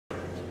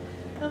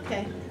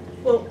Okay.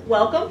 Well,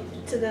 welcome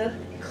to the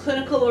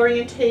clinical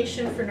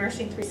orientation for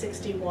Nursing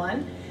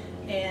 361.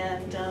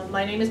 And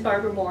my name is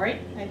Barbara Mori.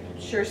 I'm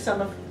sure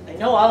I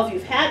know all of you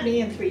have had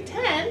me in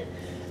 310.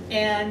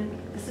 And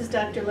this is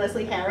Dr.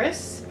 Leslie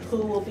Harris, who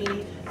will be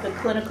the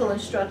clinical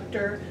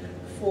instructor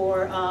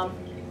for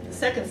the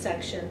second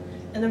section.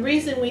 And the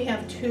reason we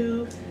have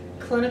two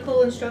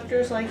clinical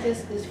instructors like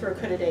this is for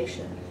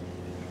accreditation.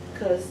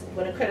 Because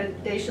when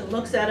accreditation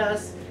looks at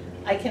us,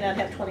 I cannot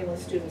have 21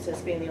 students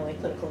as being the only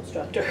clinical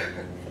instructor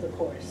for the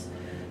course.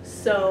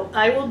 So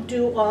I will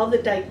do all the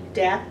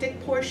didactic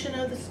portion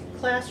of this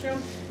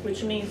classroom,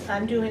 which means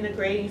I'm doing the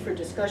grading for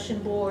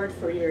discussion board,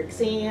 for your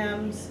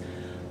exams,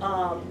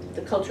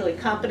 the culturally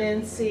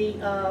competency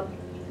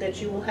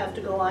that you will have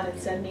to go on and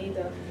send me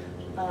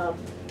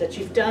that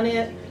you've done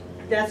it.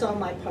 That's all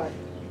my part.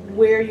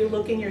 Where you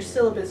look in your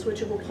syllabus,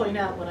 which it will point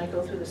out when I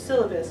go through the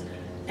syllabus,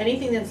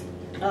 anything that's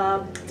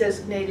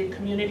designated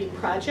community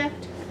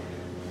project,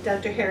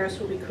 Dr. Harris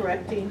will be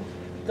correcting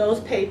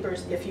those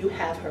papers if you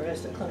have her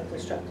as the clinical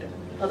instructor.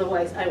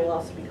 Otherwise, I will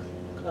also be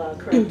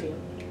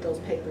correcting those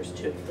papers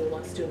too, for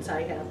the students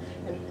I have.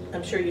 And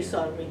I'm sure you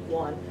saw in week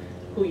 1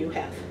 who you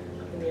have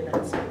in the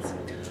United States.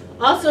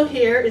 Also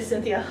here is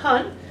Cynthia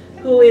Hunt,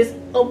 who is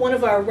one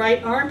of our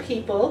right arm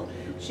people.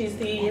 She's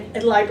the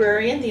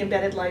librarian, the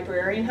embedded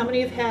librarian. How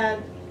many have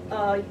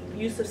had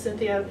use of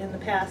Cynthia in the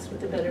past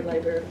with embedded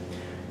librarian?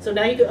 So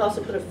now you can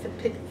also put a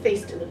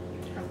face to the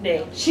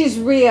name. She's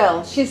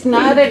real. She's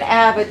not an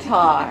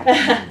avatar.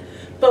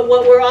 But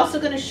what we're also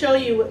going to show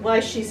you why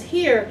she's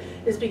here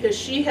is because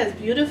she has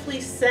beautifully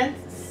set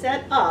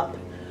up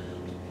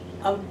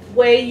a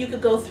way you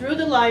could go through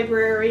the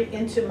library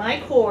into my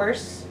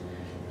course,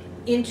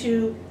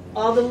 into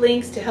all the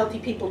links to Healthy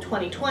People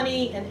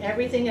 2020 and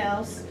everything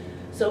else.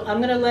 So I'm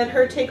going to let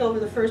her take over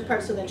the first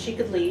part so then she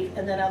could leave,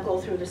 and then I'll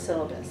go through the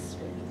syllabus.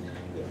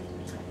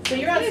 So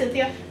you're on,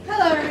 Cynthia.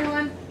 Hello,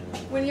 everyone.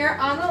 When you're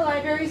on the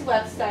library's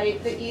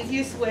website, the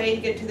easiest way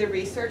to get to the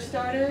research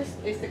starters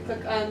is to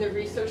click on the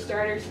research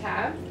starters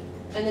tab,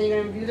 and then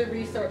you're going to view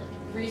the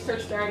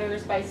research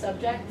starters by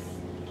subjects.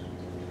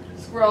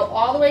 Scroll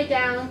all the way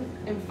down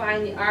and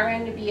find the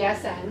RN to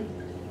BSN.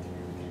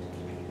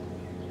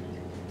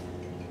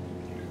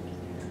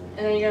 And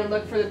then you're going to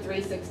look for the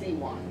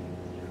 361.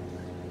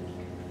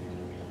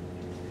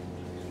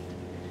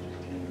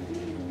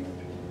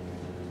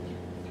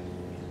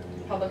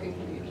 Public and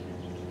community.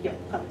 Yeah,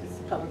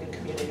 public and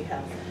community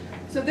health.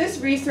 So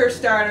this research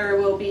starter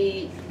will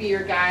be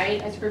your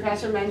guide. As the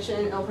professor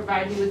mentioned, it'll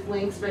provide you with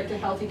links right to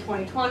Healthy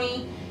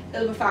 2020.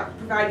 It'll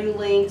provide you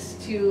links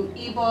to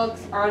ebooks,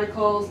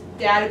 articles,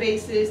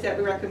 databases that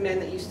we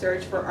recommend that you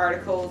search for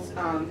articles,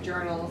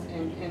 journals,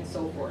 and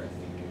so forth.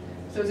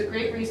 So it's a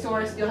great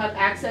resource. You'll have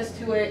access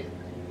to it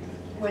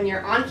when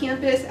you're on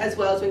campus as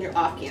well as when you're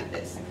off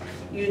campus.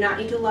 You do not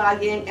need to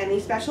log in any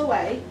special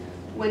way.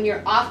 When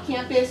you're off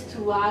campus,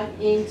 to log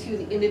into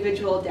the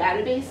individual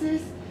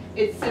databases,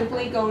 it's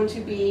simply going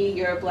to be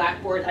your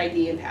Blackboard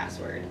ID and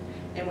password.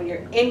 And when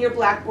you're in your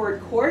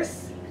Blackboard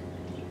course,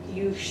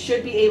 you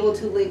should be able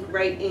to link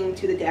right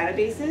into the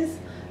databases.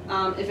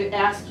 If it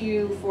asks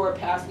you for a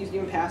username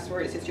and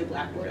password, it's just your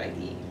Blackboard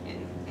ID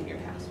and your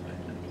password.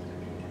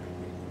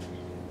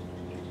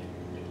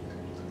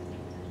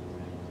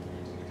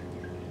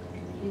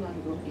 You want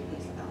to go through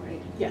this now,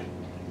 right? Yeah.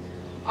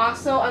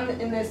 Also,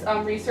 in this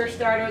research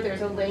starter,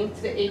 there's a link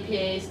to the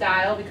APA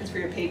style, because for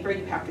your paper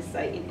you have to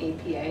cite in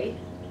APA.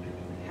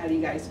 How do you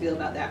guys feel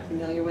about that?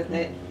 Familiar with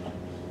it?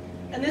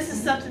 And this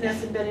is something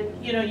that's embedded,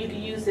 you know, you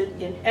can use it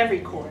in every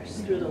course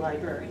through the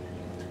library.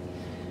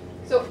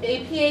 So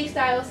APA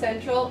Style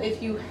Central,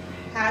 if you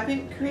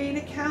haven't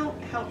created an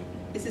account,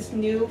 is this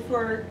new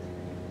for?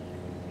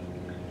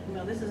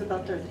 No, this is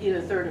about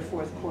either third or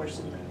fourth course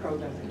in the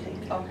program we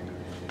take. Okay.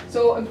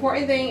 So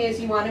important thing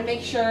is you want to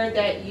make sure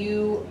that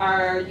you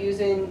are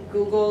using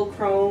Google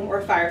Chrome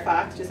or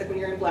Firefox, just like when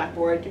you're in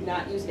Blackboard. Do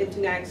not use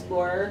Internet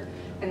Explorer,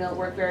 and they'll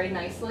work very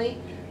nicely.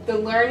 The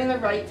Learn and the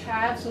Write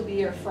tabs will be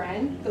your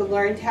friend. The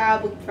Learn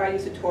tab will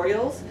provide you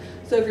tutorials.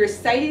 So if you're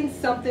citing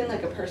something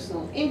like a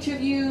personal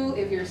interview,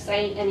 if you're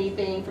citing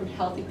anything from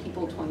Healthy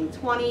People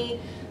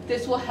 2020,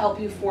 this will help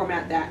you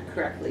format that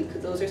correctly,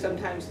 because those are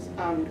sometimes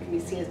can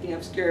be seen as being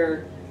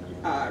obscure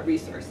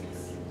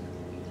resources.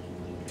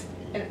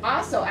 And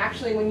also,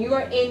 actually, when you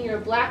are in your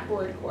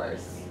Blackboard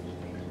course,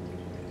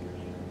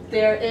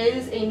 there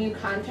is a new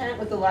content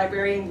with the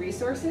librarian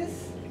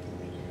resources.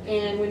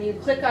 And when you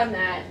click on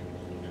that,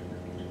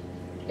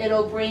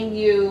 it'll bring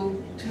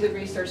you to the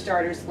Research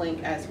Starters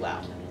link as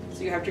well.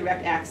 So you have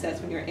direct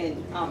access when you're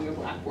in your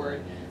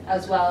Blackboard,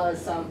 as well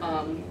as some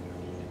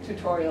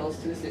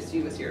tutorials to assist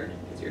you with your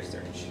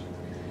search.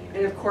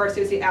 And of course,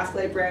 there's the Ask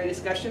Librarian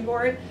discussion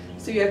board.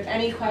 So you have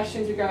any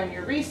questions regarding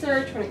your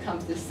research when it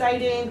comes to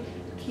citing,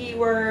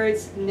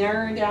 keywords,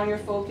 narrowing down your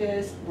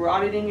focus,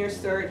 broadening your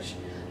search.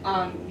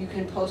 You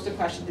can post a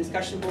question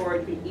discussion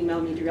board, you can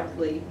email me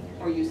directly,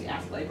 or use the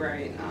Ask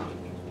Librarian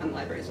on the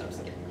library's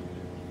website. Do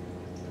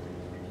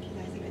you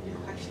guys have any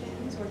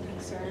questions or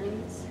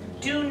concerns?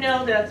 do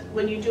know that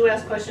when you do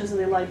ask questions of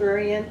the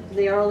librarian,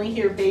 they are only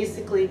here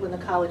basically when the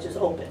college is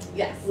open.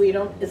 Yes. We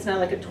don't, it's not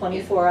like a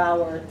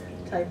 24-hour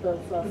type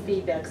of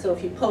feedback. So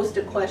if you post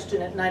a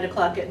question at 9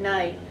 o'clock at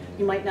night,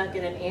 you might not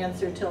get an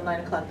answer till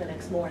 9 o'clock the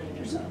next morning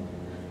or so.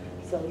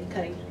 So you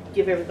kind of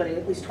give everybody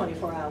at least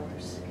 24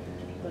 hours.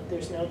 But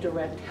there's no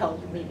direct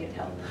help, immediate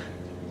help.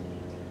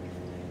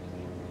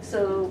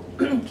 So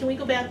can we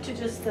go back to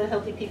just the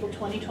Healthy People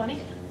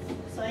 2020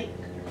 site?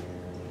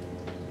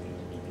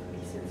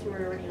 Since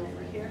we're already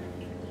over here.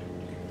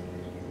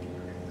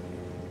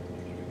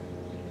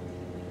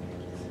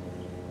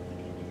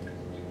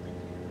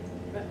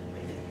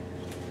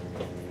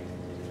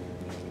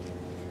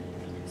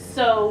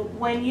 So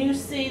when you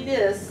see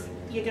this,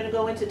 you're going to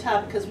go into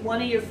top, because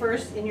one of your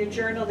first in your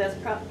journal that's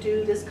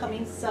due this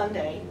coming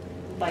Sunday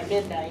by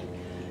midnight,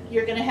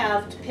 you're going to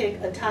have to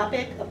pick a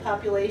topic, a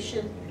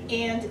population,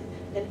 and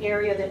an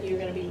area that you're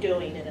going to be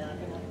doing it on.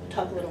 And I'll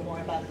talk a little more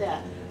about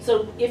that.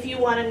 So if you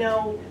want to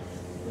know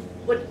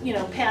what, you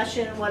know,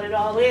 passion and what it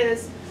all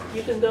is,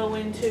 you can go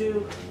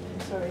into,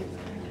 sorry,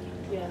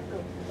 yeah,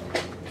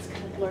 it's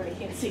kind of blurry, I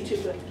can't see too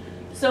good.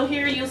 So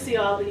here you'll see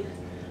all the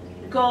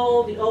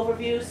goal, the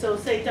overview, so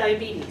say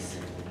diabetes.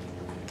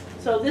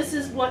 So this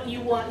is what you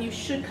want, you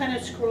should kind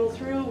of scroll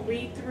through,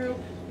 read through,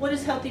 what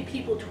is Healthy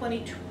People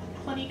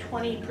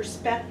 2020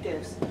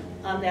 perspectives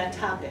on that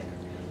topic?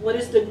 What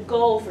is the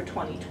goal for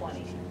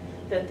 2020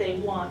 that they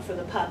want for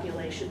the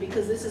population?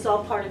 Because this is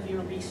all part of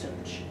your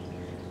research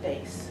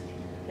base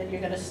that you're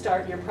going to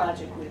start your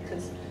project with,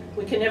 because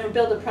we can never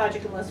build a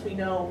project unless we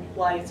know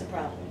why it's a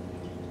problem,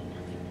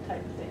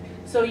 type of thing.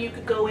 So you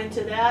could go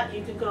into that,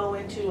 you could go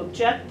into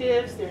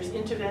objectives, there's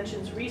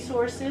interventions,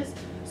 resources.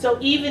 So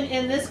even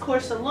in this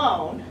course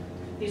alone,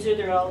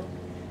 they're all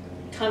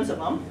tons of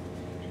them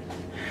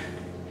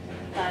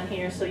on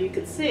here so you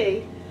could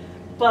see.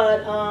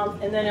 But,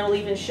 and then it'll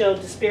even show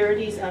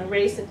disparities on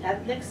race and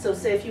ethnics. So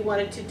say if you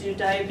wanted to do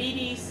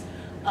diabetes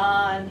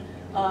on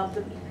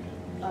the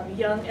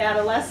young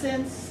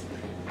adolescents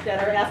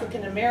that are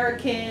African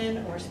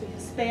American or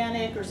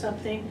Hispanic or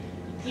something,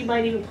 you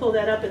might even pull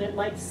that up and it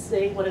might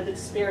say what are the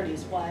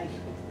disparities,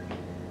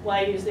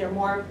 why is there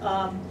more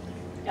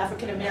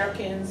African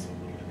Americans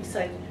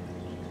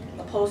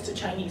opposed to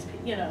Chinese,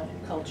 you know,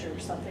 culture or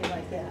something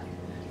like that.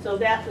 So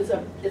that was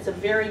it's a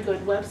very good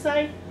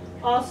website.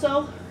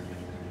 Also,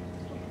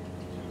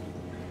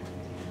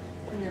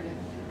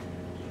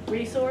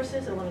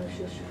 resources, I want to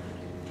show.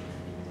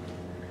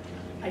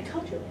 I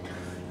told you.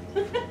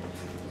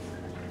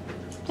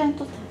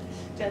 Gentle touch.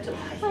 Gentle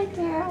touch. Right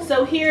there.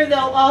 So here they'll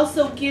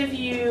also give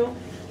you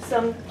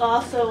some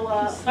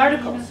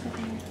articles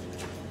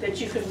that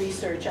you can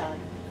research on.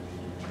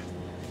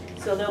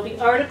 So there'll be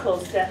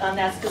articles on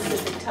that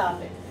specific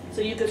topic.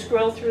 So you could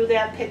scroll through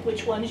that, pick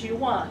which ones you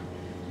want.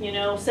 You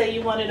know, say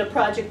you wanted a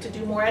project to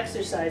do more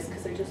exercise,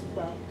 because I just,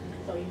 well,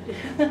 so you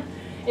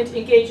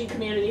engaging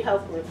community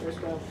health workers.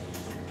 Well,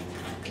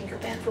 can you go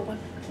back for one?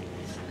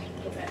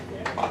 Go back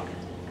there.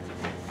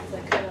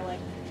 It's kind of like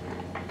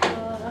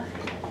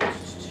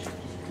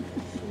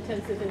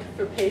intensive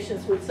for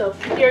patients with. So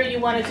here you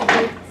wanted to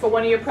do, for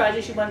one of your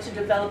projects, you wanted to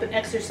develop an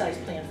exercise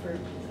plan for,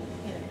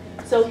 you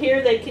know. So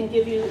here they can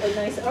give you a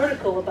nice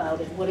article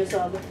about it. What is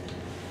all the,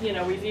 you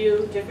know,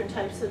 review different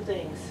types of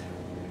things.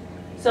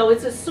 So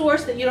it's a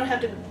source that you don't have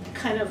to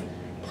kind of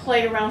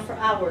play around for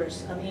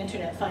hours on the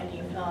internet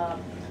finding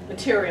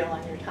material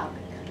on your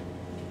topic.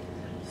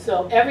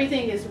 So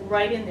everything is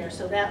right in there.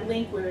 So that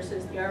link where it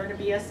says the RN or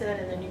BSN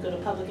and then you go to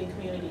Public and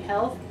Community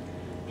Health,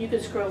 you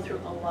can scroll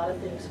through a lot of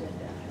things with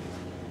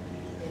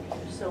that.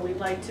 So we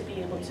like to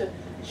be able to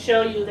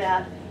show you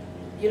that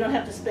you don't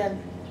have to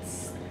spend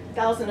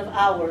thousands of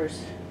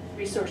hours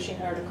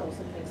researching articles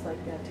and things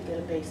like that to get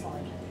a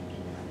baseline.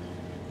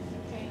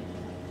 Okay.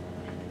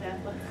 That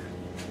one.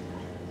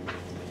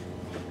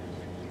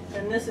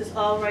 And this is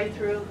all right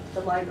through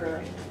the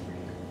library,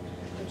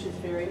 which is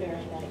very,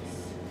 very nice.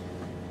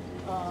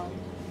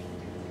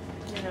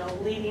 You know,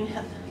 leading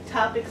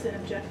topics and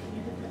objectives. Can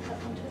you hit that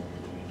one too?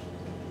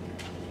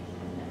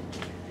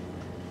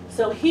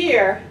 So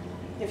here,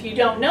 if you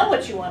don't know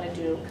what you want to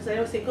do, because I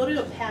always say go to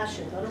a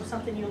passion, go to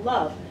something you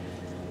love.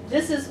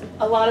 This is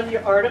a lot of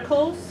your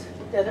articles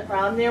that are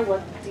on there,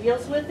 what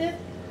deals with it,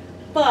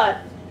 but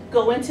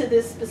go into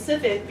this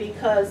specific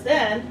because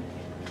then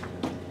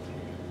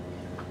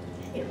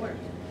it worked.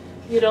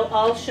 It'll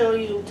all show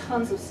you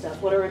tons of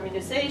stuff. What are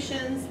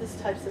immunizations, this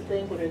types of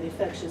thing, what are the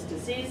infectious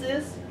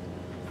diseases,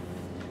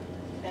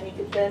 and you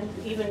could then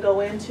even go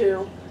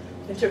into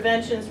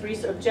interventions,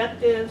 research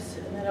objectives,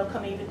 and then it'll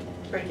come even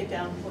break it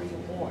down for you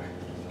more.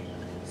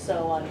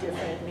 So on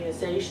different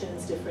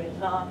immunizations, different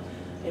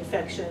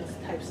infections,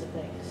 types of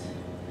things.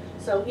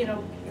 So, you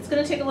know, it's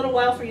going to take a little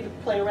while for you to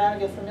play around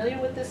and get familiar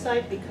with this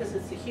site because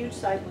it's a huge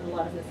site with a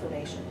lot of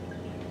information.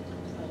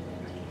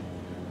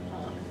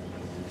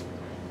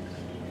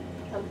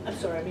 I'm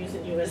sorry, I'm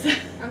using you as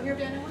I'm your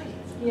Dana White.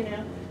 You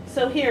know,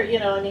 so here, you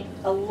know, I mean,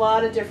 a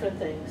lot of different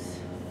things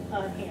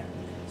on here.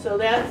 So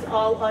that's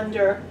all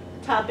under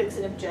topics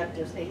and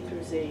objectives, A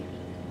through Z.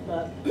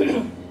 But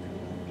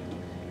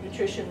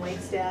nutrition, weight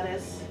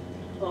status,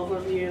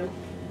 overview.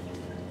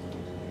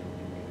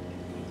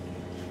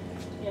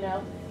 You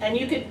know, and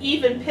you could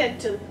even pick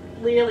to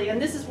really,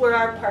 and this is where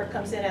our part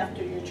comes in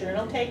after your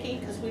journal taking,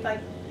 because we might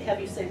have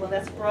you say, well,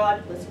 that's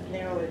broad, let's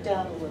narrow it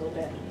down a little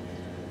bit.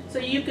 So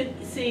you could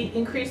see,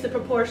 increase the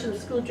proportion of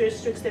school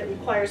districts that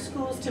require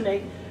schools to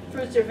make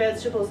fruits or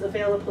vegetables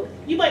available.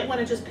 You might want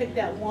to just pick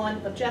that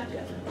one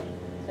objective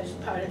as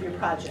part of your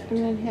project. And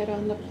then hit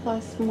on the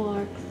plus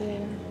mark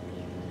there,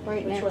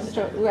 right Which next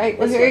one? to, right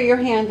This where one? your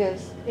hand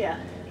is. Yeah.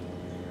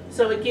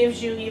 So it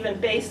gives you even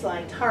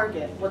baseline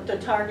target, what the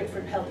target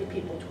for Healthy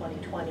People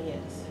 2020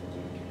 is.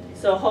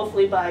 So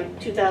hopefully by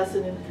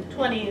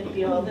 2020 it'll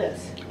be all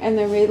this. And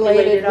the Related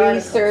related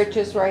articles. research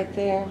is right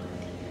there.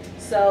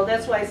 So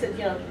that's why I said,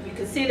 you know, you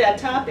can see that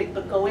topic,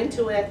 but go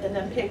into it and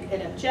then pick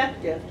an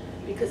objective,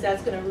 because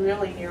that's going to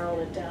really narrow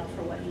it down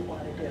for what you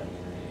want to do.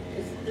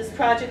 This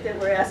project that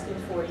we're asking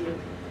for you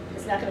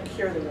is not going to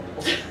cure the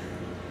world,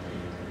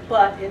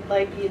 but it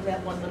might be in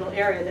that one little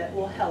area that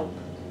will help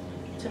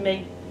to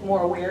make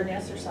more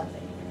awareness or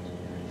something.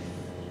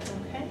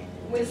 Okay?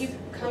 When you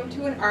come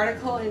to an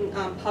article in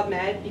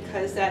PubMed,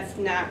 because that's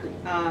not,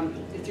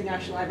 it's through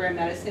National Library of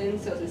Medicine,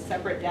 so it's a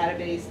separate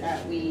database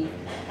that we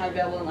have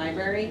available in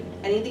library.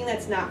 Anything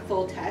that's not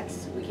full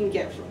text, we can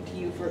get to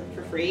you for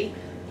free.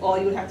 All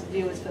you would have to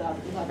do is fill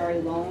out the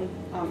library loan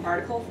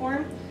article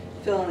form,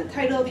 fill in the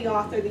title, the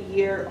author, the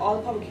year, all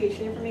the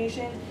publication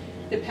information.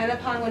 Depending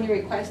upon when you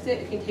request it,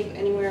 it can take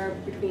anywhere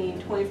between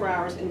 24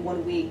 hours and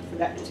 1 week for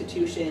that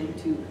institution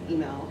to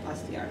email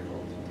us the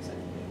article. So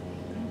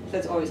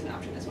that's always an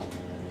option as well.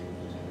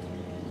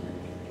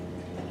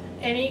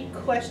 Any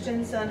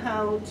questions on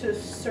how to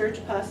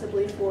search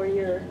possibly for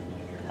your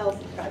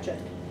health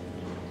project?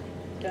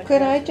 Dr.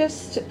 Could I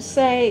just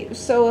say,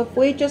 so if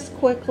we just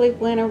quickly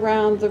went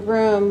around the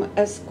room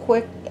as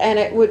quick, and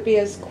it would be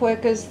as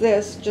quick as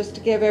this, just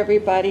to give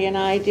everybody an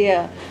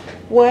idea,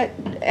 what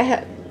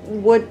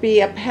would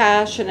be a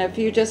passion? If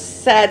you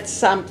just said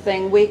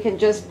something, we can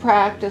just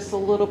practice a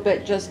little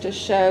bit just to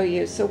show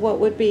you. So what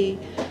would be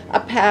a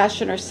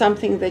passion or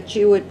something that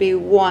you would be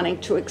wanting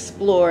to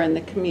explore in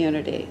the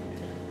community?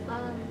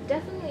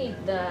 Definitely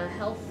the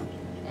health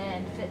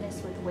and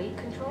fitness with weight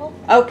control.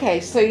 Okay,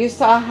 so you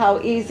saw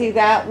how easy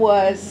that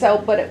was. So,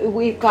 but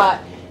we've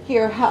got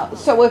here how.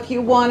 So if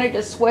you wanted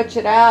to switch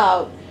it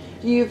out,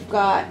 you've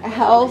got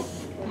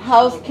health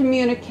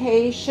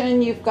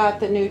communication. You've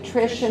got the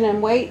nutrition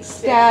and weight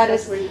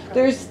status.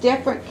 There's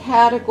different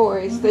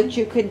categories that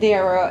you could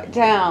narrow it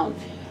down.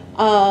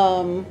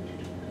 I'm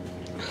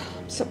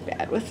so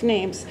bad with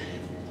names.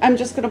 I'm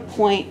just going to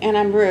point, and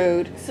I'm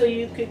rude. So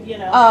you could, you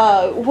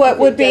know. What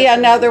would be definitely.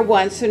 another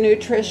one? So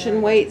nutrition, Yeah.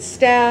 weight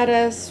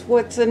status.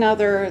 What's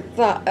another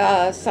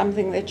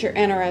something that you're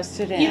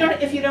interested in? You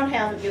don't, if you don't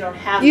have it, you don't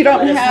have to. You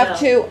don't let us have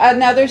know. to.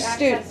 Another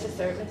student. Access to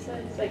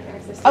services, like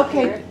access to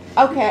Okay. care.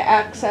 Okay.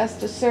 Access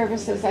to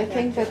services. I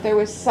think that there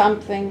was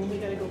something. We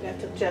gotta go back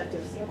to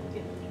objectives. All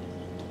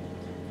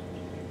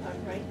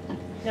right.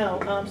 No,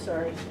 I'm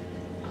sorry.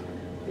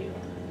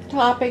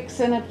 Topics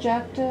and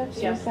objectives.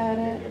 Yeah. Was that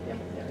it? There it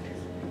is.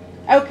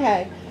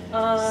 Okay.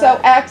 So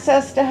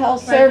access to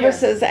health right here.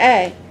 services.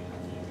 A.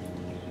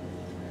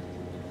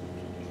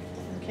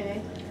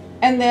 Okay.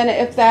 And then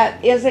if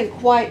that isn't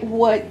quite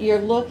what you're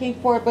looking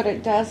for, but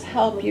it does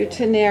help you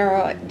to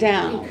narrow it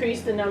down.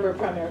 Increase the number of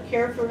primary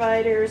care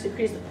providers,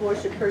 increase the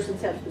proportion of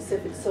persons have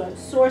specific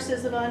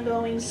sources of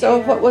ongoing care.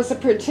 So if it was a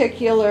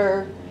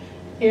particular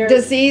Here-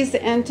 disease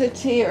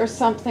entity or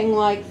something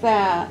like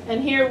that.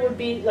 And here would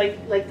be,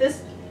 like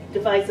this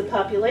divides the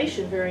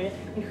population variant,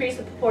 increase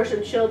the proportion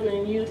of children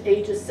and youth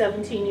ages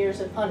 17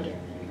 years and under.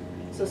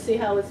 So see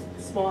how it's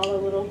smaller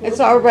little group? It's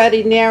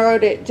already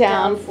narrowed it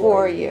down Down for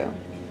for you.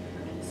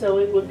 So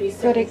it would be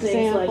simple things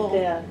example.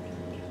 like that.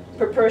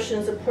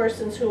 Proportions of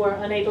persons who are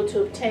unable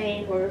to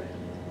obtain or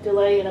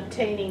delay in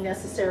obtaining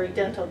necessary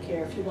dental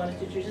care, if you wanted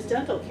to do just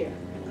dental care.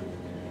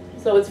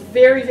 So it's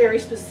very, very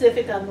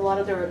specific on a lot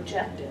of their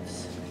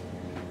objectives.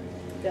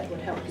 That would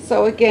help you.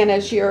 So again,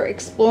 as you're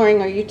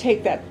exploring or you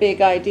take that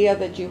big idea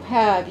that you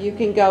have, you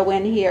can go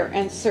in here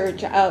and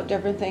search out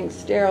different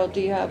things. Daryl,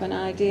 do you have an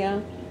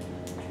idea?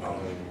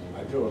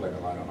 I deal with like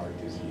a lot of heart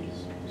disease.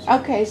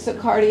 Okay, so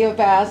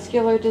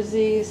cardiovascular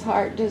disease,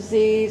 heart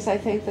disease, I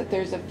think that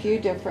there's a few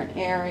different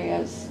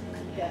areas.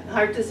 Yeah,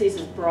 heart disease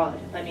is broad.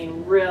 I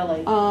mean,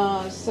 really.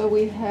 So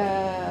we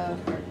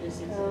have, Heart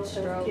disease and Health,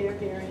 stroke. healthcare,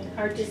 hearing,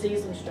 heart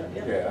disease and stroke,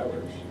 yeah. Yeah, that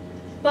works.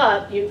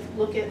 But you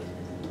look at,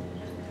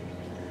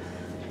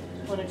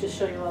 I want to just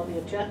show you all the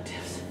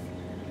objectives.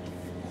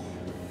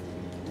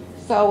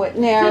 so it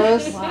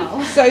narrows.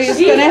 Wow. So it's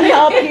going to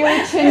help you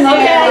to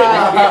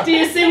narrow. Okay, do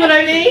you see what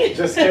I mean?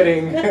 Just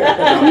kidding. No,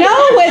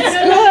 it's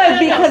good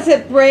because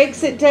it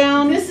breaks it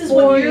down This is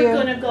for when you're you.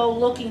 going to go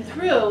looking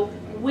through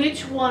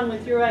which one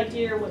with your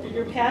idea, what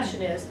your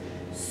passion is,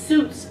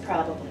 suits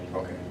probably,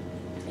 Okay.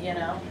 you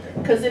know?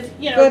 Because if,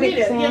 you know, Good read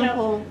it, you know,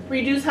 example.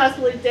 reduce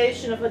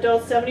hospitalization of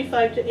adults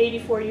 75 to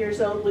 84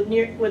 years old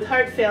with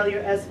heart failure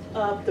as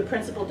the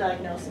principal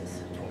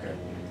diagnosis. Okay.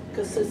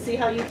 Because see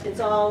how you, it's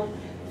all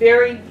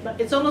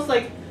it's almost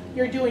like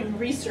you're doing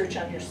research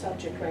on your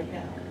subject right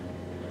now.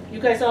 You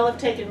guys all have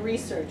taken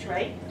research,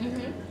 right?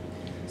 Mm-hmm.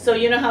 So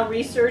you know how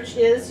research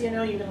is, you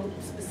know, you're going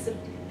to specific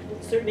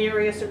certain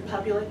areas, certain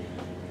population.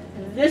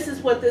 This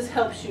is what this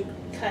helps you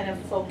kind of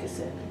focus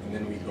in. And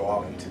then we go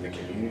out into the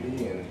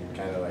community and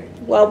kind of like.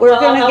 Well, we're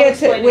Well, gonna I'll get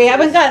explain to, we it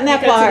haven't gotten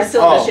that You got to far. the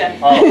syllabus yet.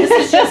 Oh. This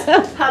is just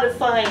how to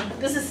find,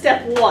 this is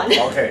step one.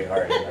 Okay,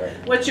 all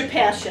right. What your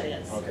passion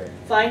is. Okay.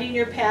 Finding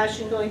your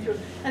passion, going through.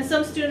 And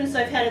some students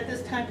I've had at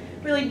this time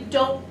really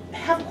don't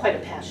have quite a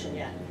passion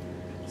yet.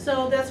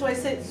 So that's why I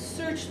say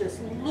search this,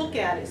 look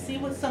at it, see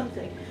what's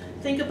something.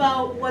 Think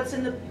about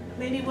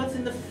maybe what's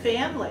in the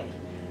family.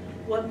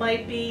 What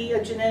might be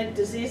a genetic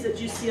disease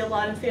that you see a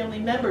lot in family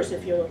members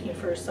if you're looking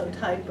for some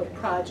type of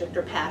project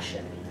or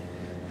passion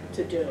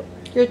to do.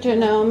 Your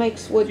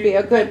genomics would be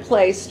a good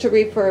place to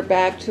refer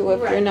back to if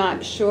you're Right.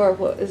 not sure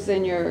what is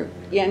in your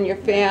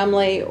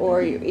family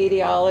or your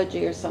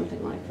etiology or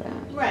something like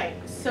that. Right,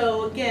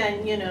 so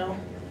again, you know,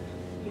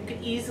 you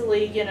could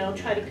easily, you know,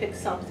 try to pick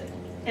something.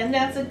 And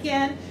that's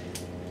again,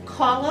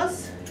 call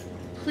us,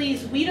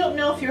 please. We don't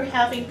know if you're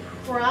having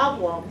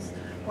problems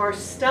or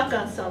stuck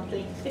on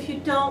something if you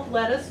don't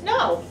let us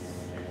know.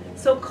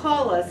 So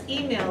call us,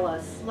 email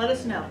us, let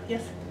us know.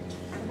 Yes?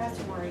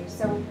 Professor Maury,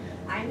 so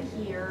I'm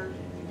here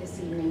this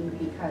evening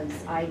because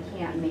I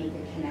can't make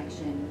a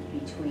connection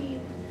between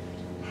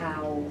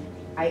how,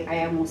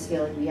 I almost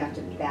feel like we have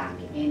to back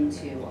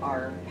into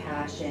our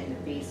passion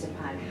based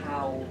upon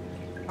how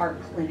our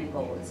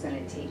clinical is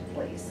going to take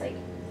place. Like,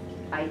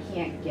 I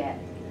can't get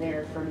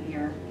there from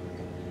here.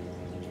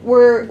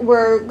 We're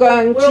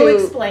going We'll to,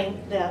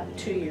 explain that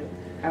to you.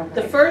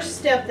 Okay. The first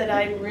step that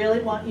I really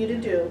want you to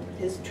do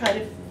is try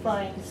to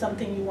find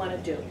something you want to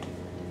do.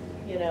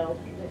 You know,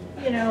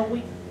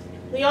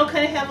 we all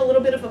kind of have a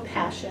little bit of a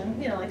passion,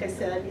 you know, like I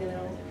said, you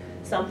know,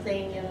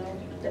 something, you know,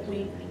 that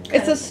we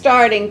it's a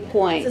starting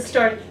point. It's a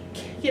start.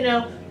 You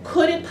know,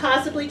 could it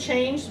possibly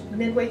change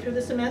midway through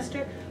the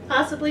semester?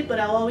 Possibly, but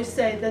I'll always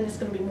say then it's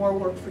going to be more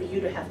work for you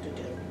to have to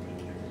do,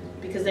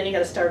 because then you got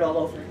to start all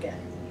over again.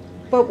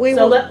 But we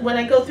So will, when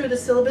I go through the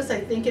syllabus, I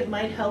think it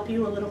might help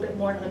you a little bit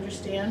more to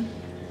understand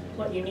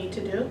what you need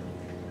to do.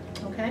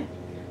 Okay?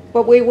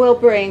 but we will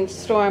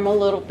brainstorm a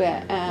little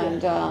bit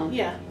and,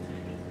 Yeah.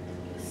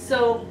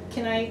 So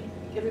can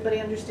everybody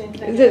understand?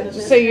 Can I get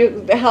another so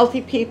minute? the healthy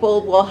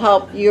people will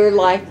help your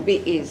life be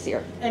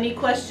easier. Any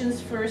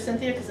questions for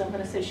Cynthia? Because I'm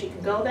going to say she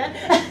can go then.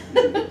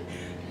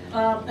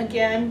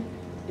 Again,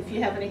 if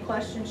you have any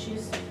questions,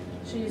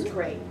 she's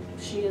great.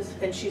 She is,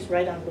 and she's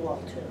right on the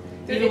wall too.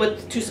 Even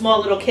with two small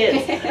little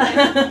kids. Do you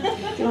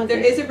want There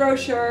this? is a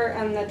brochure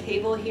on the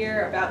table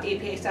here about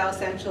APA Style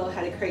Essential,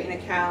 how to create an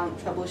account,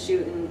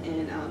 troubleshoot,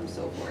 and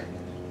so forth.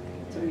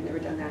 So we've never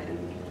done that,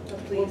 and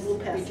please We'll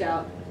pass reach that.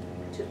 out.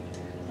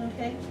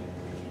 Okay.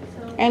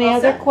 So, Any all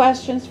other set?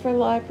 questions for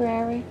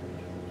library?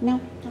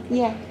 No?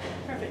 Yeah.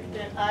 Perfect.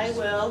 Then I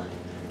will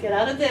get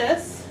out of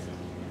this.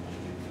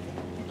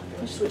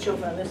 I'll switch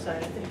over on this side.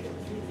 I think it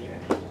was easier.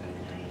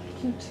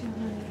 You too,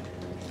 honey.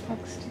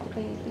 Text to the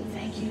baby.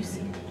 Thank you,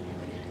 Cindy.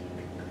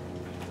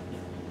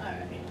 All right.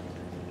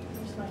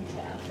 Where's my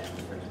tab down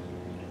for?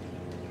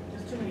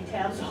 There's too many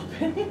tabs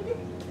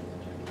open.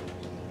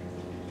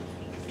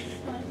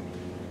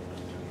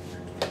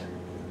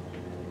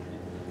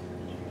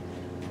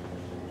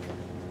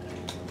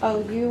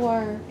 Oh, you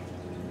are,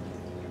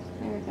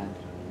 there we go.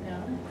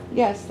 No.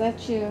 Yes,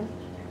 that's you.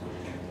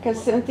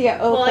 Because Cynthia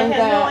Well, I opened I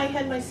that.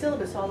 had my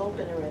syllabus all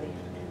open already.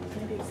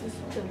 Maybe it's this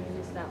So one. we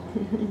use that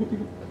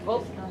one.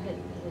 Oh, no, hit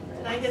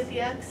Did I get the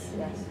X?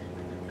 Yes,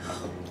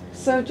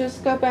 So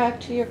just go back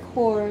to your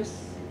course.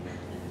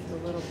 the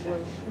little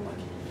blue.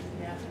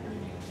 Yeah.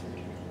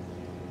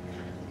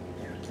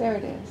 There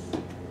it is.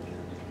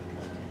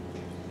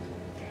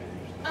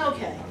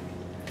 Okay.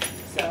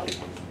 So,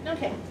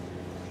 okay.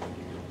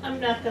 I'm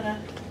not gonna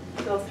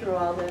go through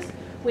all this.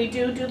 We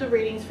do the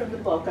readings from the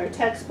book. Our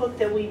textbook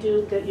that we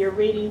do, that your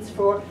readings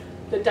for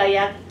the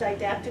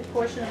didactic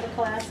portion of the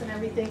class and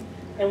everything,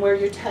 and where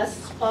your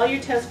tests, all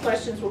your test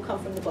questions will come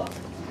from the book.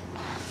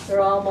 They're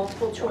all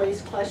multiple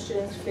choice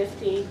questions,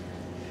 50,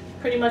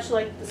 pretty much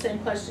like the same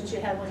questions you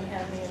had when you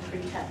had me in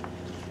pre-10.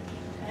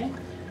 Okay?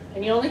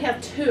 And you only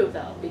have 2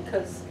 though,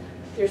 because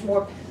there's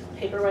more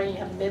paper writing, you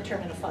have a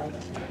midterm and a final.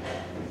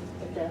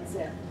 But that's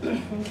it,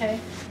 okay?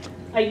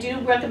 I do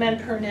recommend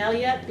Purnell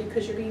yet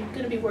because you're going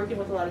to be working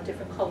with a lot of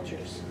different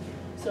cultures.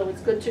 So it's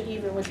good to,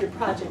 even with your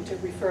project, to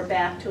refer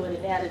back to it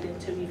and add it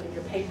into even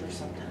your paper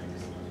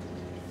sometimes.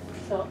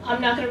 So I'm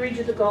not going to read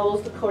you the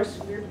goals, the course,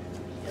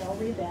 I'll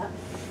read that.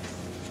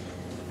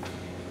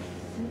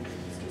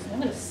 Excuse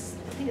me,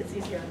 I think it's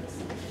easier on this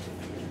side.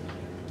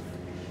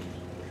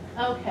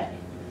 Okay.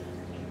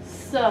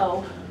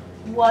 So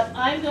what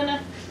I'm going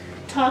to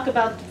talk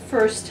about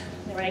first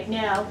right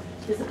now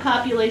is the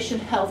Population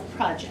Health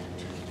Project.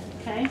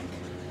 Okay,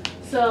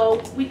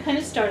 so we kind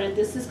of started,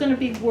 this is going to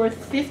be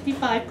worth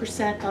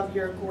 55% of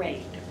your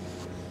grade.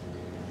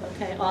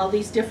 Okay, all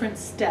these different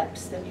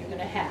steps that you're going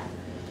to have.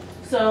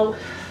 So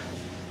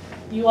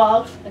you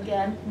all,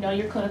 again, know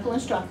your clinical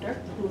instructor,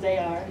 who they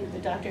are, either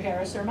Dr.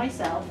 Harris or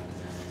myself.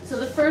 So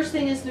the first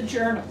thing is the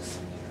journals.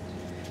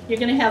 You're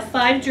going to have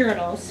 5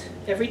 journals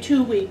every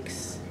 2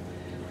 weeks.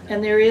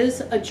 And there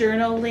is a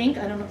journal link.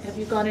 I don't know, have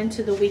you gone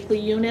into the weekly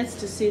units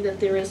to see that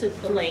there is a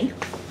link?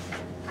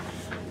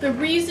 The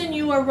reason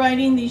you are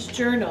writing these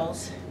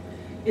journals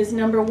is,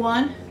 number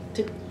one,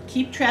 to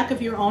keep track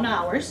of your own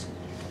hours.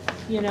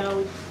 You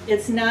know,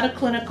 it's not a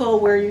clinical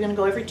where you're going to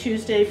go every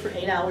Tuesday for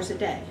 8 hours a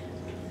day.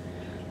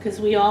 Because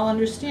we all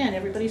understand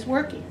everybody's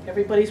working.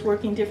 Everybody's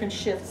working different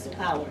shifts of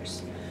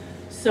hours.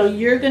 So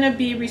you're going to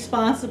be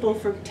responsible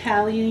for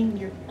tallying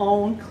your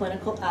own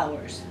clinical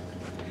hours.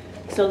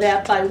 So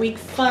that by week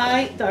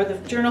 5, or the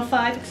journal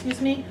 5,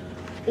 excuse me,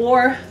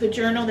 or the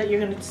journal that you're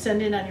going to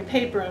send in on your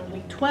paper on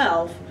week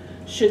 12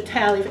 should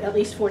tally at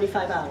least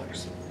 45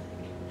 hours.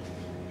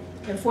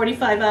 And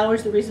 45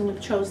 hours, the reason we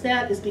chose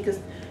that is because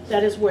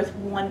that is worth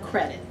 1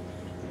 credit.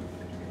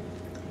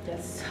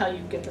 That's how you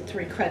get the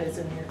 3 credits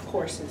in your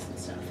courses and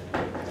stuff.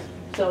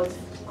 So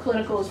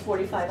clinical is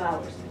 45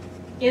 hours.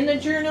 In the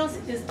journals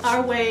is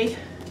our way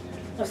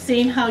of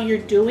seeing how you're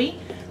doing,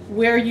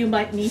 where you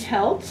might need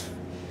help,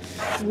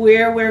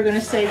 where we're going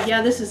to say,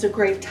 yeah, this is a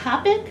great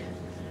topic,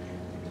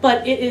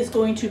 but it is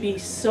going to be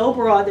so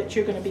broad that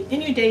you're going to be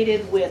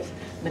inundated with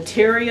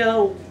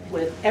material,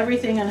 with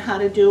everything on how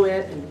to do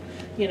it, and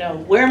you know,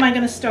 where am I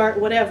going to start,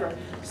 whatever.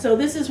 So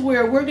this is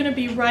where we're going to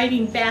be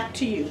writing back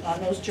to you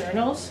on those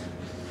journals,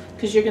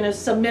 because you're going to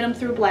submit them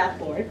through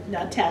Blackboard,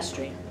 not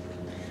TestStream.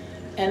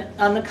 And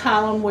on the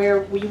column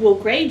where we will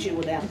grade you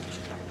with them,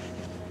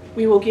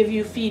 we will give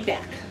you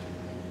feedback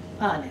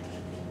on it,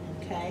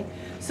 okay?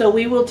 So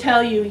we will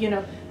tell you, you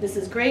know, this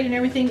is great and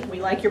everything,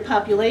 we like your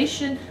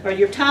population, or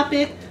your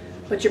topic,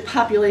 but your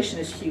population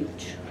is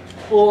huge.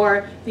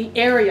 Or the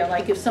area,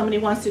 like if somebody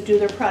wants to do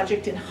their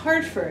project in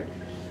Hartford.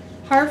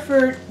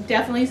 Hartford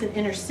definitely is an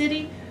inner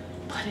city,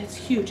 but it's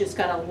huge. It's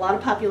got a lot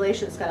of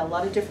population, it's got a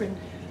lot of different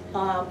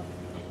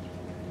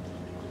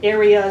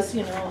areas,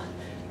 you know.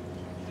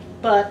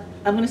 But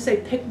I'm going to say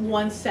pick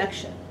one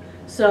section.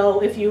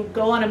 So if you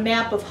go on a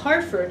map of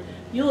Hartford,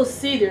 you'll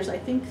see there's, I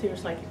think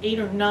there's like 8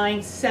 or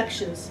 9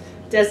 sections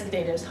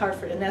designated as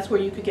Hartford, and that's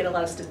where you could get a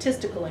lot of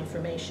statistical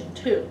information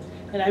too.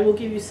 And I will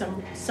give you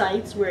some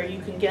sites where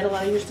you can get a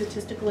lot of your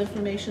statistical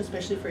information,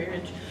 especially for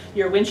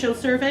your windshield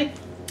survey.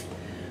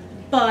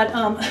 But,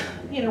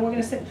 you know, we're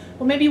going to say,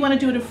 well, maybe you want to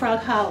do it in Frog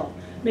Hollow.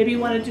 Maybe you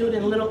want to do it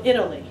in Little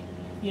Italy,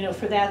 you know,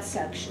 for that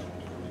section.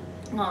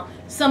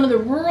 Some of the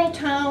rural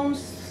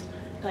towns,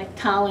 like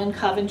Tallinn,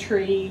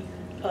 Coventry,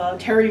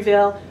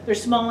 Terryville, they're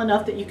small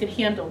enough that you can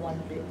handle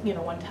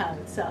one town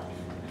itself.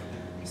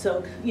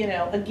 So, you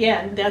know,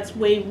 again, that's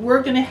way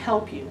we're going to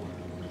help you.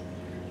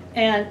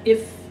 And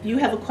if you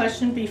have a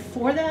question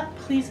before that,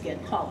 please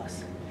call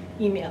us,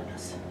 email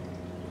us.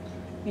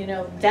 You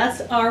know,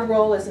 that's our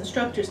role as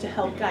instructors, to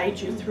help guide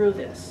you through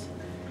this.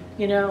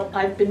 You know,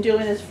 I've been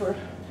doing this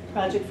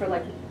project for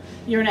like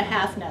a year and a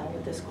half now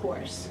with this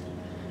course.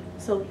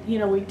 So, you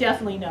know, we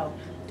definitely know.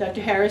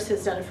 Dr. Harris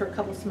has done it for a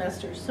couple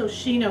semesters, so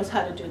she knows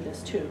how to do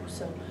this too.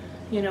 So,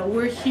 you know,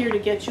 we're here to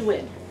get you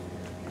in.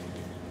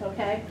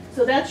 Okay?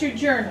 So that's your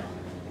journal.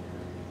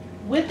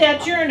 With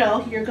that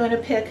journal, you're going to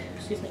pick,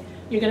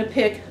 you're going to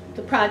pick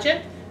the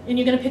project, and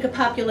you're going to pick a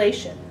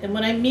population. And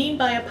what I mean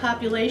by a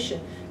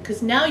population,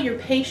 because now your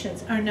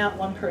patients are not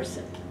one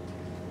person.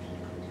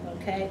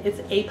 Okay? It's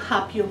a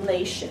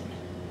population.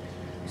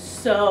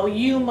 So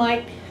you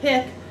might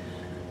pick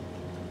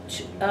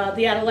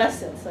the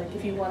adolescents, like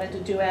if you wanted to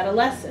do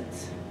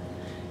adolescents,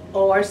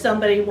 or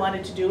somebody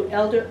wanted to do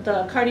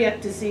the cardiac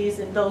disease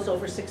in those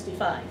over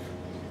 65.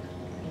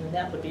 And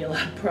that would be a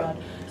lot broad.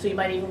 So you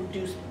might even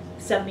do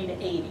 70 to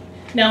 80.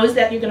 Now, is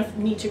that you're going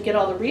to need to get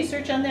all the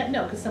research on that?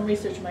 No, because some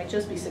research might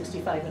just be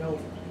 65 and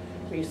over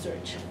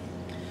research.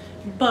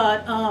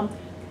 But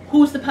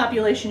who's the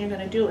population you're going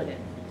to do it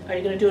in? Are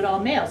you going to do it all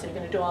males? Are you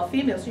going to do all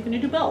females? Are you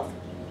going to do both?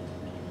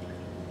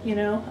 You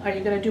know, are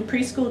you going to do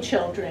preschool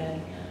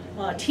children?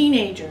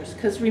 Teenagers,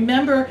 because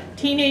remember,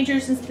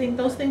 teenagers and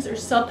those things are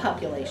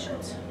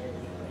subpopulations.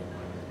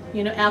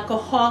 You know,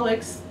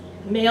 alcoholics,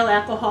 male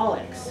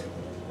alcoholics,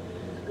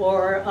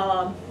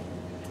 or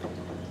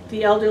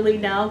the elderly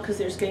now, because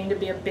there's going to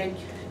be a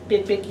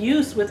big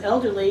use with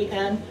elderly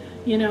and,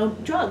 you know,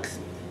 drugs,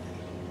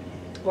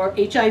 or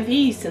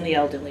HIVs in the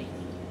elderly.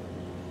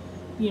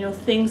 You know,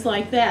 things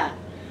like that.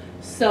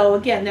 So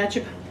again,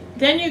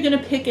 then you're going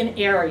to pick an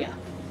area.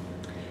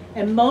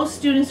 And most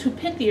students who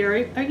pick the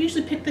area are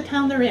usually pick the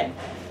town they're in,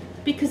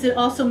 because it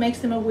also makes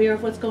them aware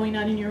of what's going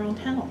on in your own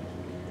town.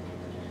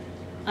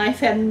 I've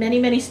had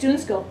many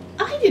students go,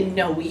 I didn't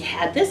know we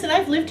had this, and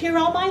I've lived here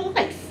all my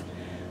life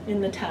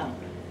in the town.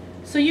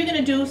 So you're going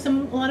to do a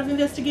lot of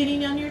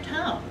investigating on your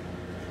town.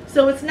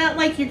 So it's not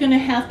like you're going to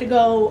have to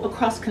go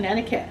across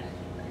Connecticut.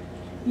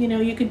 You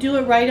know, you could do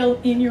it right out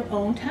in your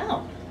own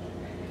town.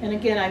 And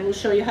again, I will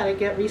show you how to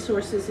get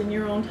resources in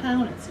your own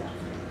town and stuff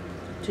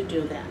to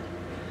do that.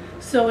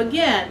 So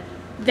again,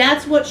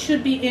 that's what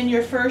should be in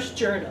your first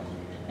journal.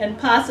 and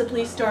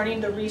possibly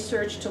starting the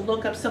research to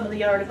look up some of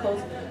the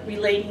articles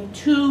relating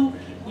to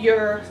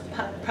your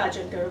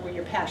project or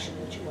your passion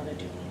that you want to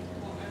do.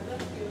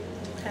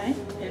 Okay?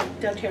 And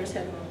Deb Harris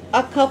had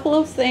A couple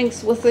of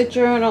things with the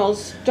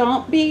journals.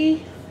 Don't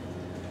be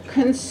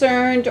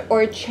concerned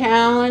or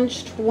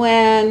challenged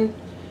when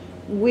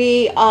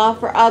we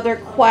offer other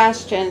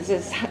questions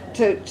is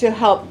to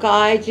help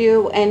guide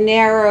you and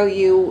narrow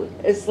you.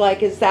 Is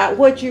like, is that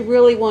what you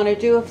really want to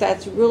do? If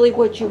that's really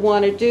what you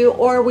want to do,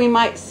 or we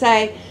might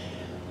say,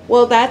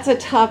 well, that's a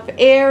tough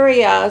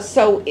area.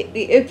 So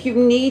if you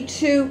need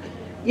to,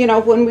 you know,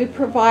 when we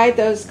provide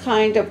those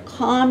kind of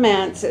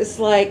comments, it's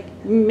like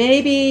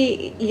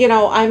maybe, you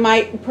know, I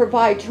might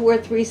provide 2 or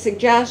 3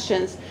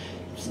 suggestions.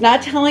 It's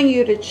not telling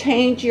you to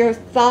change your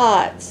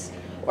thoughts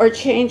or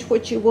change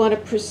what you want to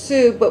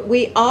pursue, but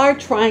we are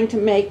trying to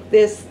make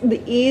this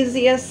the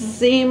easiest,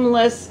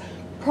 seamless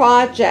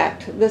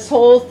project. This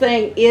whole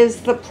thing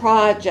is the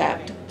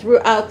project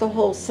throughout the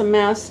whole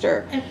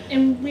semester.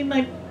 And we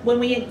might, when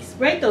we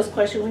write those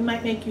questions, we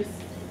might make you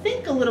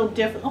think a little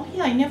different. Oh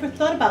yeah, I never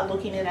thought about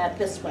looking at it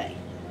this way.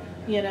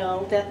 You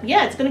know, that,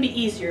 yeah, it's going to be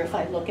easier if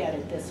I look at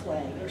it this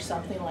way or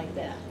something like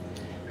that.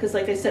 Because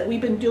like I said,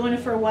 we've been doing it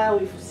for a while.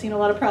 We've seen a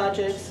lot of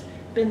projects,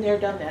 been there,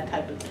 done that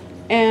type of thing.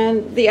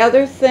 And the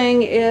other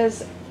thing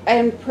is,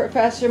 and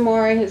Professor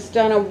Mori has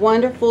done a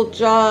wonderful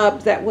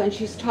job that when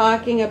she's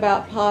talking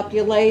about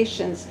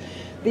populations,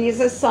 these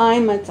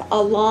assignments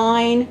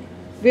align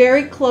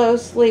very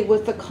closely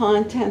with the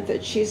content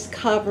that she's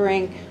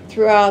covering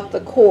throughout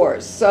the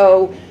course.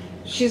 So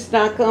she's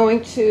not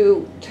going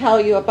to tell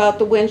you about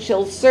the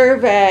windshield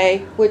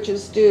survey, which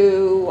is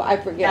due, I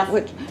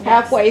forget,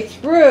 halfway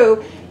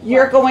through.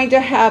 You're going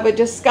to have a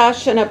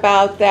discussion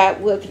about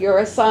that with your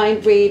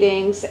assigned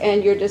readings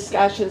and your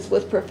discussions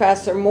with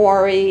Professor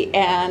Mori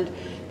and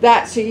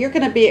that. So you're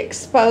going to be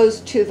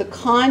exposed to the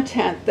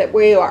content that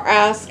we are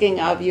asking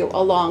of you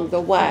along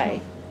the way.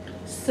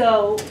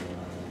 So,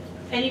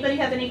 anybody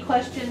have any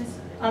questions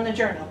on the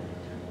journal?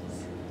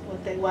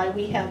 Why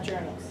we have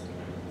journals?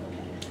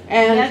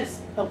 And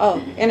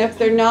and if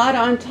they're not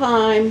on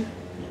time,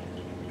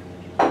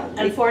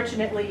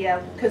 unfortunately, yeah,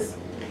 because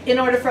in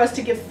order for us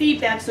to give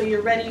feedback so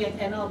you're ready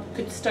and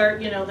could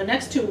start, you know, the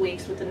next 2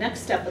 weeks with the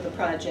next step of the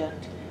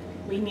project,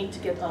 we need to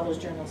get all those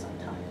journals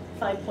on time.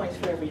 5 points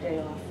for every day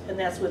off, and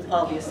that's with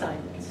all the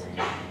assignments.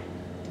 Okay.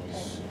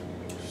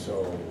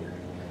 So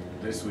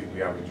this week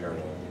we have a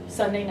journal.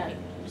 Sunday night.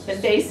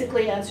 And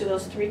basically answer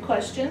those 3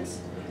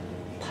 questions: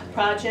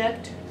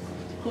 project,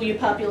 who your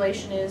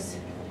population is,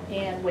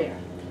 and where.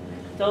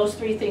 Those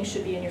 3 things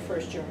should be in your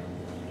first journal,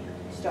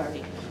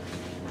 starting.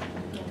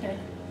 Okay?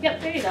 Yep,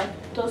 there you go.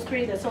 Those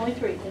 3, that's only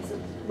 3. It's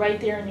right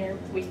there in your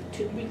week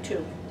 2.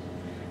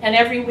 And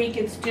every week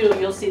it's due,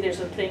 you'll see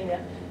there's a thing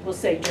that will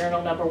say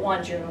journal number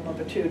 1, journal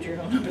number 2,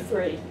 journal number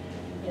 3.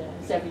 You know,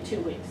 it's every 2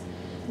 weeks.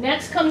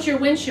 Next comes your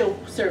windshield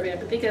survey. I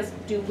think that's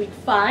due week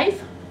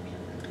 5.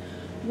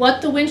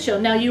 What the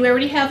windshield, now you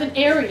already have an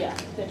area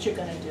that you're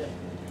going to do.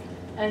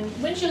 And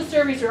windshield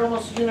surveys are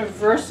almost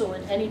universal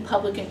in any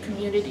public and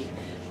community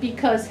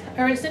because,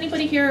 is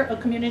anybody here a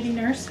community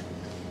nurse?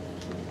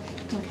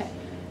 Okay.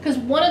 Because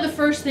one of the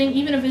first things,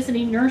 even a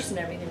visiting nurse and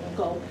everything will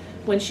go,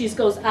 when she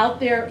goes out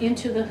there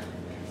into the,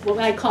 what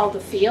I call the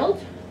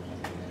field,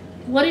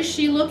 what is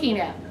she looking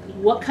at?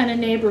 What kind of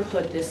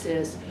neighborhood this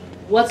is?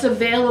 What's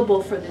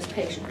available for this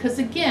patient? Because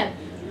again,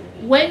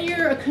 when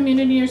you're a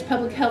community nurse,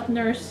 public health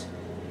nurse,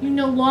 you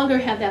no longer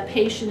have that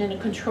patient in a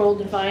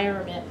controlled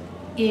environment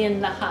in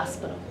the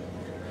hospital.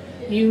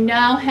 You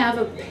now have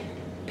a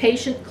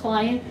patient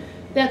client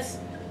that's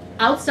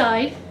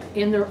outside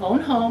in their own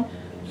home.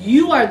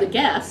 You are the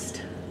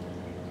guest.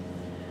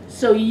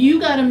 So you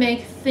got to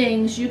make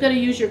things, you got to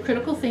use your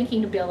critical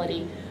thinking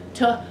ability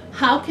to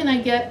how can I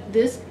get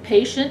this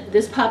patient,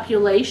 this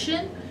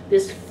population,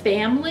 this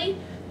family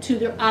to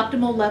their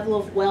optimal level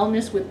of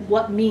wellness with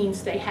what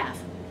means they have.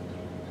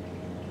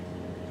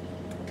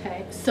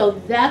 Okay, so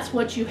that's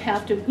what you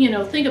have to, you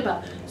know, think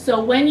about.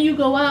 So when you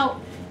go out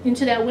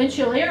into that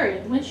windshield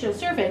area, windshield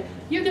survey,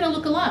 you're going to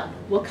look around.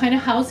 What kind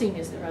of housing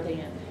is there, are they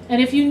in?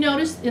 And if you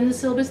notice in the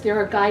syllabus, there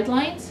are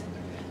guidelines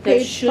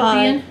that should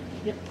be in,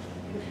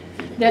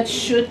 that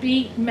should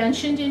be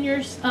mentioned in your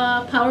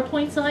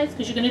PowerPoint slides,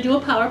 because you're going to do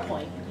a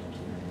PowerPoint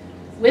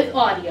with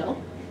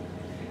audio.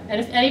 And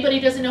if anybody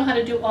doesn't know how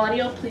to do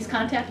audio, please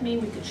contact me.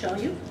 We could show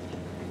you.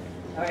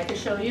 Or I could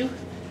show you.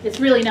 It's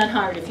really not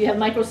hard. If you have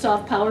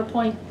Microsoft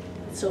PowerPoint,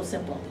 it's so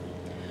simple.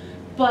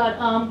 But,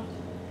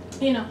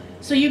 you know,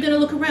 so you're going to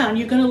look around.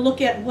 You're going to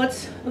look at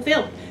what's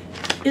available.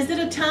 Is it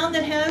a town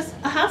that has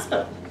a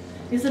hospital?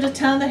 Is it a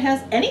town that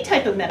has any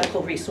type of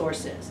medical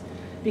resources?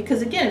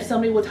 Because again, if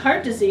somebody with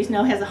heart disease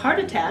now has a heart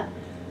attack,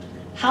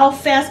 how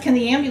fast can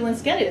the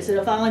ambulance get it? Is it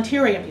a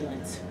volunteer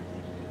ambulance?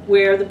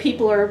 Where the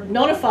people are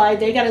notified,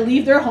 they got to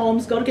leave their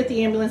homes, go to get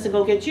the ambulance and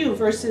go get you,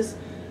 versus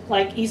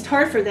like East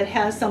Hartford that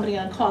has somebody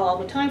on call all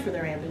the time for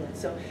their ambulance.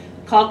 So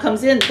call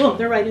comes in, boom,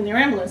 they're right in their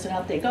ambulance and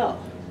out they go.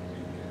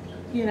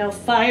 You know,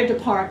 fire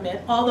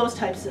department, all those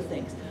types of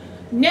things.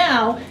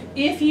 Now,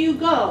 if you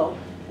go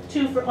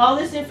to, for all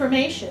this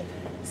information,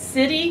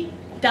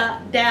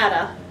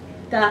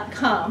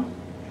 city.data.com,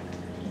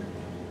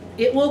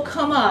 it will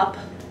come up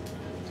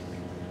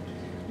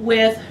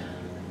with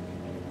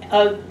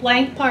a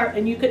blank part,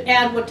 and you could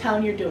add what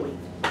town you're doing.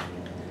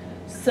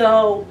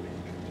 So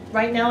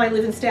right now I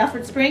live in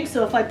Stafford Springs,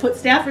 so if I put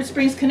Stafford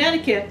Springs,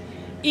 Connecticut,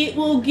 it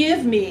will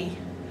give me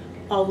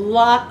a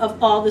lot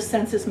of all the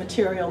census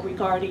material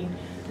regarding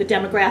the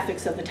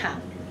demographics of the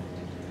town.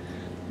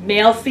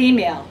 Male,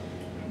 female,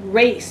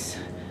 race,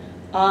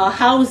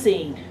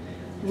 housing,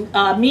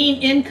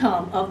 mean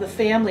income of the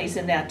families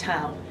in that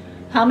town.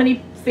 How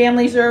many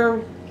families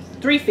are,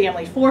 3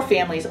 families, 4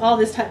 families, all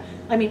this time.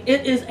 I mean,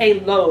 it is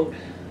a load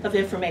of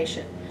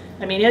information.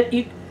 I mean,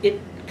 it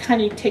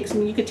kind of takes,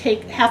 you could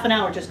take half an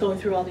hour just going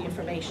through all the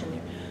information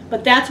there.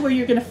 But that's where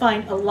you're going to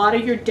find a lot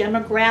of your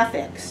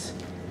demographics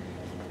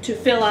to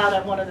fill out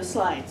on one of the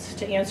slides,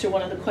 to answer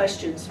one of the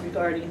questions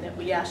regarding that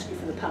we asked you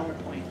for the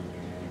PowerPoint.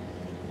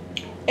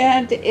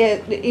 And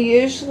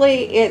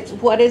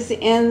it's what is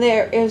in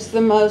there is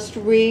the most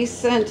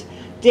recent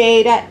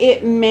data.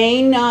 It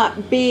may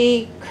not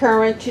be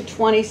current to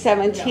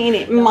 2017.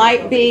 It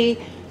might be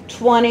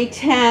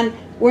 2010.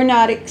 We're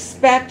not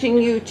expecting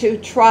you to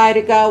try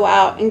to go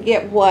out and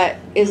get what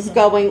is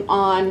going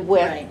on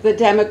with the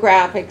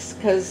demographics,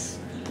 because,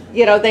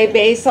 you know, they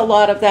base a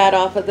lot of that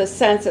off of the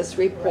census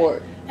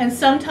report. And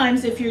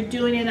sometimes if you're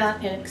doing it in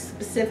a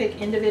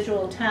specific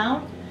individual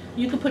town,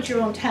 you can put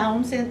your own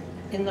towns in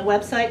the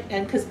website,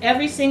 and because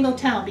every single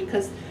town,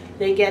 because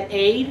they get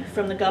aid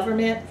from the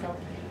government, from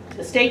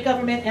the state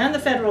government and the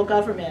federal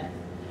government,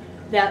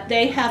 that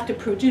they have to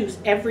produce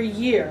every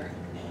year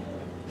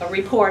a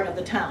report of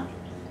the town.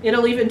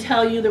 It'll even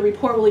tell you, the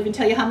report will even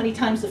tell you how many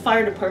times the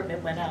fire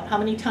department went out, how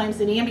many times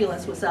an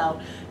ambulance was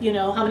out, you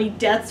know, how many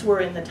deaths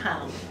were in the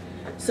town.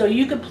 So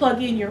you could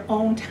plug in your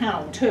own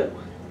town too,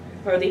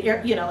 or the,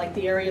 you know, like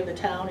the area of the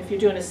town. If you're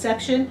doing a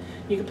section,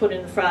 you can put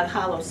in the Frog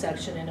Hollow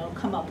section and it'll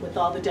come up with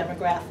all the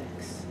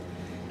demographics.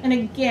 And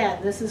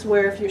again, this is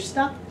where if you're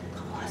stuck,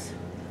 call us,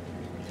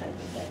 type of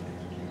thing.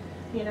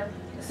 You know,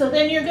 so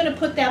then you're going to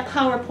put that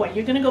PowerPoint.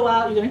 You're going to go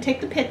out, you're going to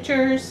take the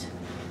pictures,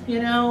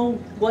 you know,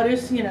 what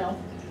is, you know,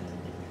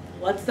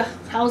 what's the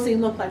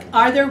housing look like?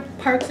 Are there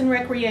parks and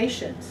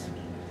recreations?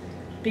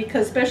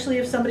 Because especially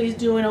if somebody's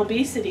doing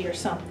obesity or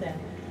something,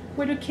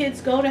 where do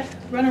kids go to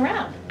run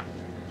around?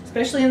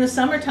 Especially in the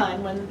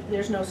summertime when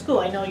there's no school.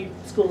 I know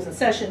school's in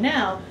session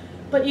now,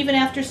 but even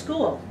after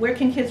school, where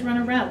can kids run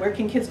around? Where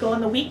can kids go on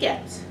the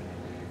weekends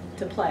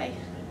to play?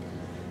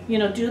 You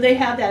know, do they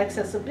have that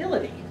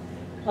accessibility?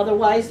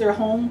 Otherwise, they're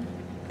home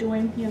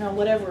doing, you know,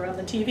 whatever on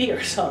the TV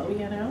or so,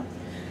 you know?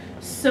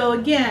 So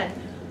again,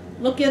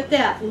 look at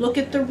that. Look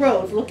at the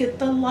roads. Look at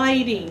the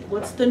lighting.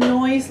 What's the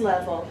noise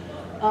level?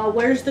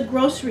 Where's the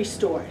grocery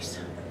stores?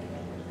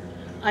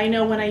 I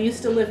know when I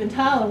used to live in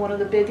Tallinn, one of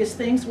the biggest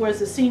things was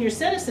the senior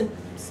citizen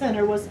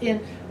center was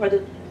in, or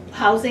the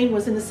housing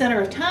was in the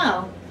center of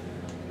town.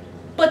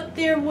 But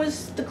there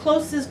was, the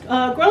closest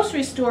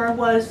grocery store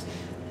was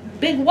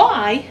Big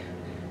Y,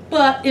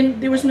 but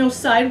there was no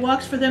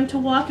sidewalks for them to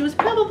walk. It was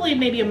probably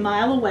maybe a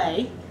mile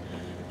away.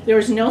 There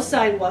was no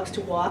sidewalks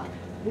to walk.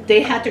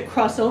 They had to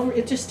cross over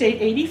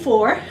Interstate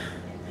 84,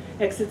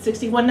 exit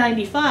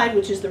 6195,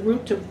 which is the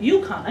route to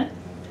Yukon.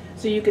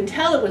 So you can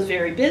tell it was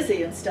very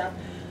busy and stuff.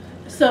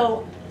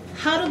 So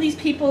how do these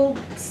people,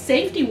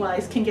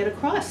 safety-wise, can get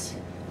across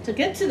to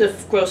get to the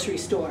grocery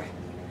store?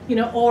 You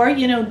know, or,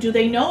 you know, do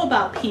they know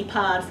about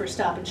Peapod for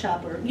Stop and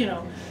Shop, or, you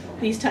know,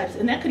 these types?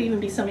 And that could even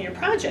be some of your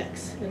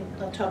projects. And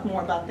I'll talk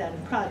more about that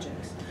in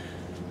projects.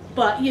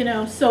 But, you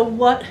know, so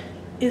what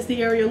is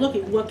the area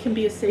looking? What can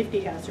be a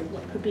safety hazard?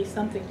 What could be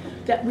something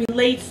that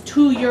relates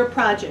to your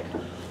project?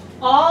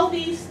 All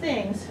these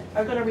things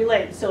are going to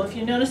relate. So if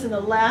you notice in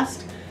the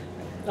last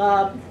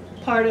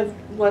part of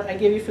what I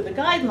give you for the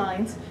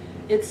guidelines,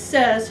 it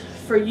says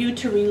for you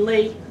to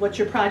relate what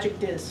your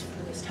project is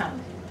for this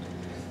town.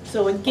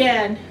 So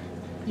again,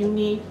 you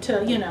need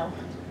to, you know,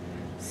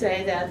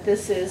 say that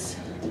this is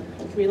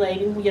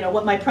relating, you know,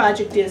 what my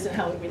project is and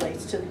how it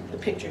relates to the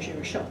pictures you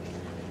were showing.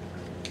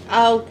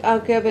 I'll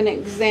give an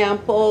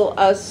example.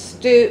 A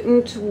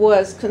student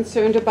was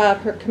concerned about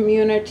her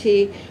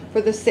community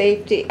for the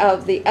safety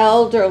of the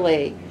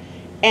elderly,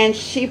 and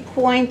she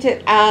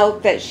pointed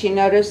out that she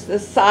noticed the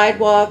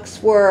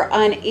sidewalks were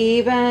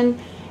uneven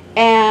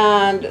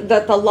and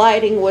that the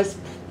lighting was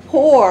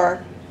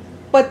poor.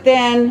 But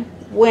then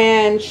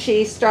when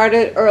she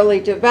started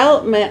early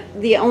development,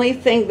 the only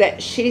thing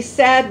that she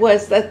said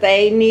was that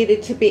they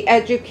needed to be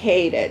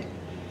educated.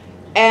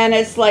 And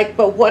it's like,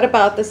 but what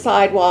about the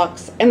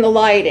sidewalks and the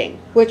lighting,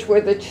 which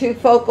were the two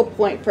focal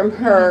point from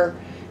her?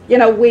 You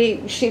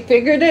know, she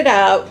figured it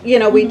out, you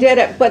know, we did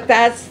it, but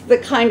that's the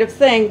kind of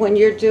thing when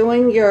you're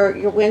doing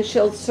your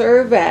windshield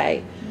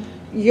survey,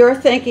 you're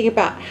thinking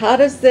about how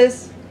does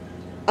this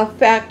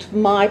affect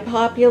my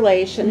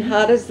population?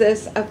 How does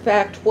this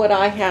affect what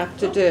I have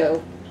to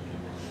do?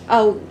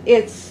 Oh,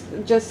 it's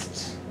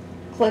just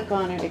click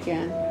on it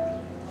again.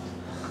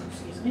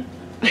 Excuse me.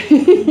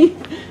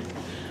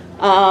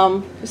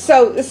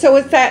 So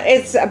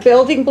it's a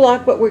building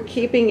block, but we're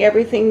keeping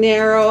everything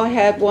narrow. I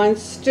had one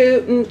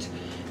student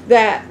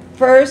that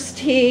first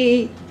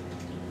he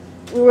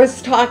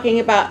was talking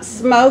about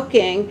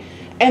smoking,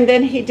 and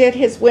then he did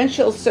his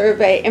windshield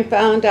survey and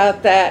found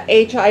out that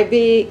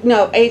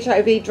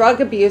HIV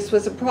drug abuse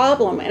was a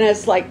problem. And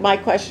it's like, my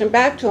question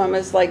back to him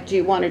is like, do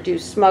you want to do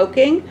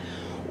smoking,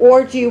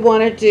 or do you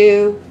want to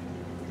do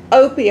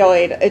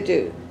opioid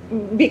abuse?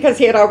 Because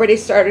he had already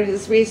started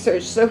his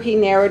research, so he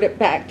narrowed it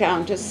back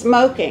down to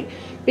smoking.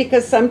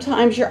 Because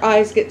sometimes your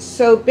eyes get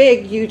so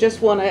big, you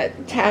just want to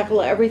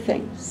tackle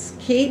everything. Just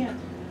keep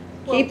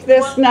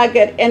this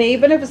nugget, and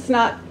even if it's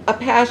not a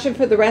passion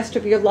for the rest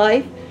of your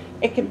life,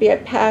 it can be a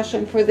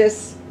passion for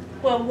this.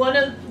 Well, one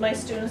of my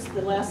students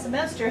the last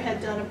semester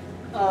had done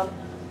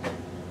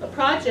a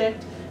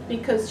project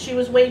because she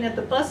was waiting at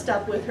the bus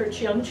stop with her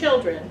young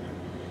children,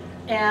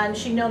 and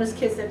she noticed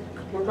kids that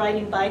were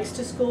riding bikes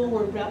to school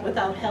were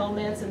without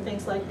helmets and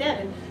things like that,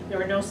 and there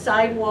were no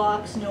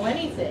sidewalks, no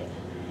anything.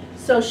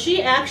 So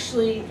she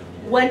actually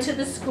went to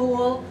the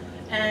school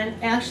and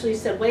actually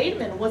said, wait a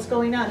minute, what's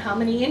going on? How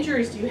many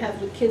injuries do you have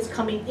with kids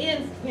coming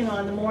in, in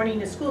the morning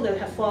to school that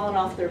have fallen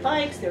off their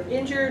bikes, they're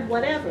injured,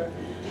 whatever.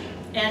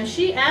 And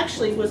she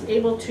actually was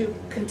able to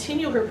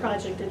continue her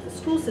project at the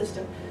school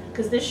system,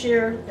 because this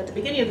year, at the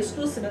beginning of the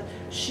school system,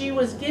 she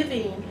was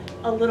giving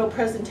a little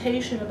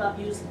presentation about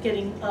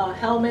getting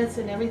helmets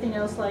and everything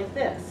else like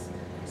this.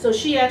 So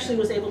she actually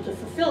was able to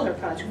fulfill her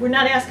project. We're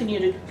not asking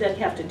you that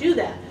you have to do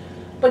that.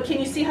 But can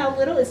you see how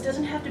little? It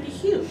doesn't have to be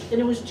huge.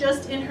 And it was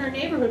just in her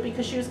neighborhood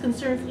because she was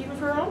concerned even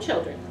for her own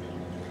children.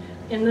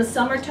 In the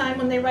summertime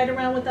when they ride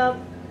around without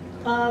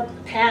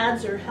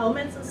pads or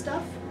helmets and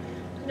stuff,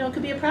 it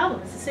could be a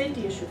problem. It's a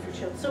safety issue for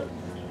children. So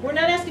we're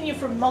not asking you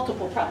for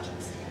multiple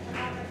projects.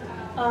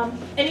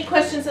 Any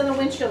questions on the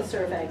windshield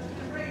survey?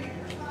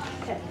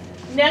 Okay.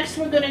 Next,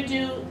 we're going to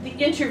do the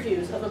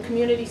interviews of a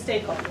community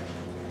stakeholder.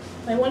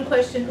 My one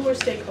question, who are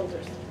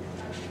stakeholders?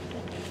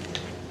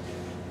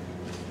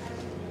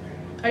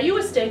 Are you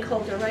a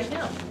stakeholder right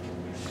now?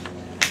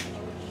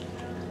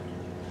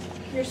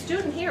 You're a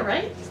student here,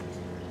 right?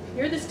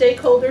 You're the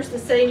stakeholders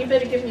that's saying you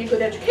better give me a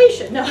good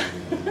education. No,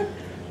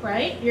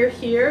 right? You're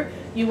here.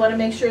 You want to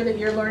make sure that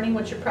you're learning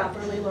what you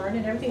properly learn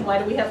and everything. Why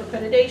do we have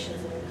accreditations?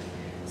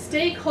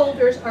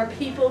 Stakeholders are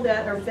people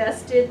that are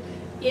vested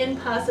in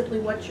possibly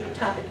what your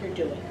topic you're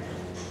doing.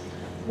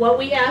 What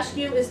we ask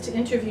you is to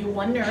interview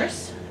one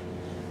nurse.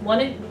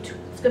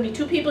 It's going to be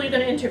two people you're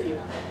going to interview.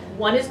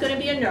 One is going to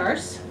be a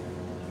nurse.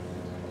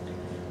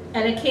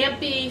 And it can't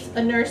be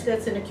a nurse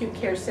that's in acute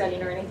care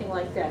setting or anything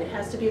like that. It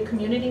has to be a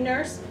community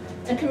nurse.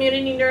 And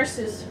community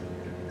nurses,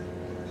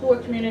 who are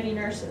community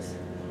nurses?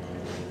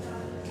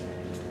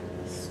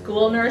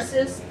 School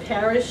nurses,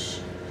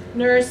 parish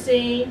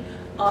nursing,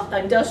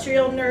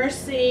 industrial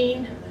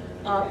nursing,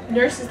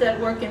 nurses that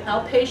work in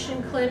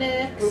outpatient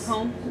clinics, Group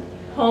home.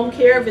 home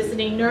care,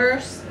 visiting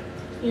nurse,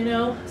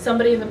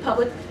 somebody in the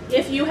public.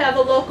 If you have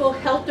a local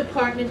health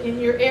department in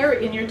your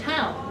area, in your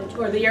town,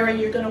 or the area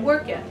you're going to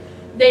work at,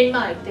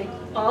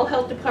 all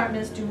health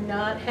departments do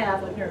not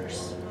have a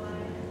nurse.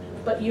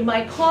 But you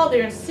might call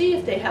there and see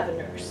if they have a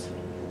nurse.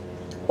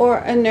 Or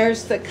a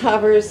nurse that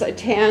covers a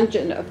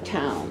tangent of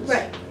towns.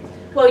 Right.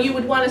 Well, you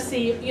would want to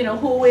see,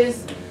 who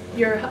is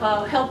your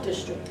health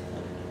district,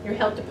 your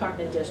health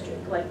department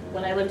district. Like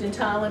when I lived in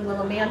Tallinn,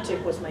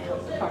 Willimantic was my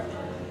health department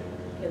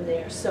in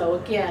there. So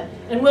again,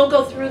 and we'll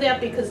go through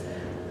that because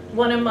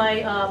one of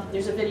my,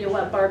 there's a video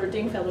of Barbara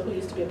Dingfellow, who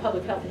used to be a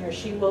public health nurse.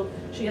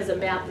 She has a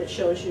map that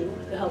shows you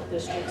the health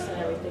districts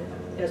and everything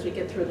as we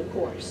get through the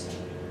course.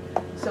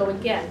 So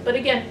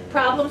again,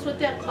 problems with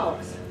that, call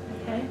us,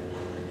 okay?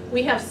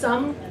 We have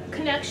some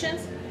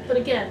connections, but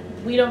again,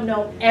 we don't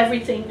know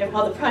everything,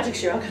 all the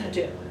projects you're all gonna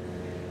do.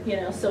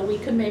 So we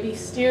could maybe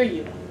steer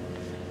you.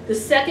 The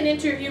second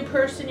interview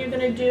person you're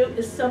gonna do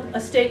is a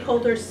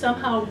stakeholder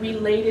somehow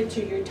related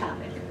to your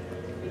topic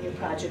in your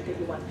project that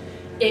you want.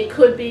 It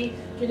could be,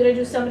 if you're going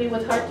to do somebody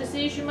with heart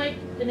disease, you might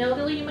do an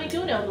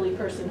elderly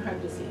person with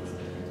heart disease.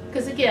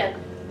 Because again,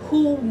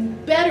 who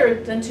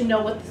better than to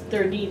know what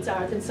their needs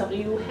are than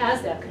somebody who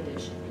has that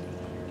condition?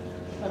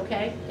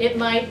 Okay? It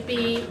might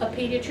be a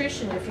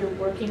pediatrician if you're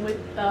working with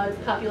a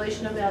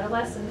population of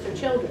adolescents or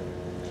children.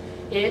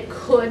 It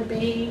could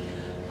be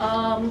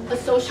a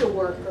social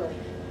worker.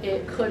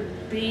 It could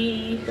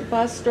be The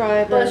bus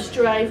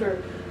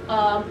driver.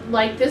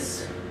 Like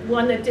this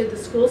one that did the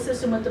school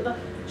system with the bus.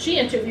 She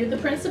interviewed the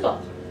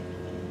principal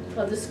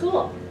of the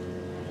school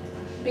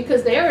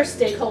because they are a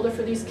stakeholder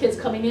for these kids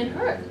coming in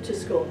hurt to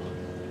school.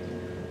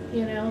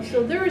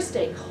 So they're a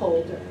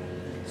stakeholder.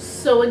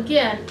 So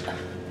again,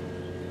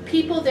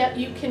 people that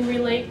you can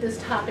relate this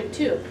topic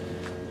to.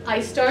 I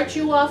start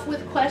you off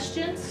with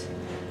questions,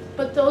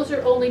 but those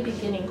are only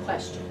beginning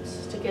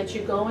questions to get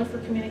you going for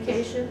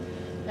communication.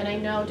 And I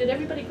know, did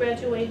everybody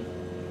graduate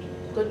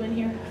Goodwin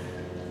here?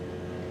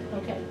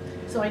 Okay.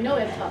 So I know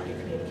I've taught you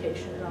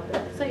communication and all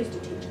that, because I used to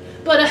teach.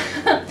 But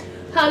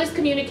how does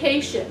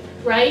communication,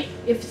 right?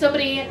 If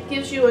somebody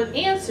gives you an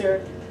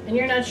answer and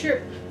you're not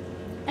sure,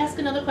 ask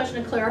another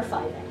question to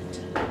clarify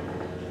that.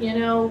 You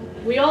know,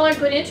 we all are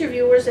good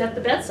interviewers at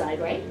the bedside,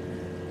 right?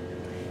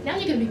 Now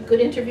you're going to be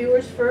good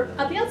interviewers for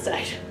on the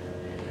outside.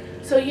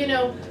 So, you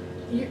know,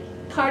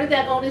 part of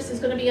that onus is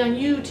going to be on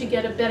you to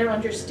get a better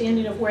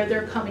understanding of where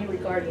they're coming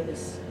regarding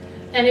this.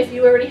 And if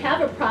you already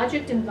have a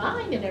project in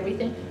mind and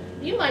everything,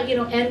 you might, you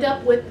know, end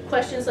up with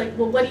questions like,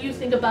 well, what do you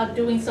think about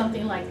doing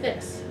something like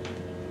this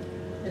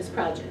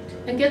project?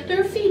 And get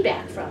their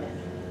feedback from it.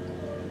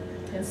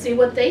 And see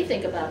what they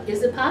think about.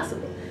 Is it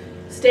possible?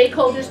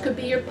 Stakeholders could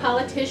be your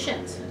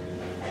politicians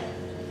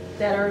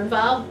that are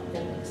involved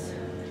in this.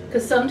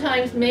 Because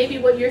sometimes maybe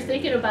what you're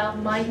thinking about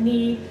might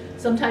need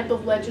some type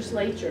of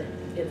legislature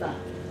involved.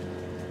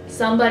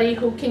 Somebody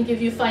who can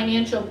give you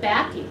financial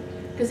backing.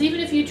 Because even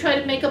if you try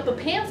to make up a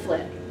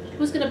pamphlet,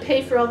 who's going to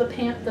pay for all the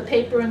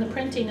paper and the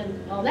printing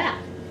and all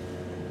that?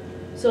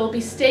 So it'll be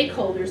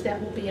stakeholders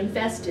that will be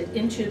invested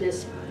into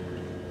this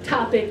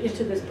topic,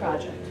 into this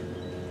project.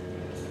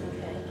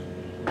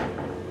 Okay.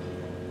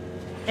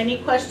 Any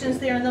questions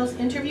there on those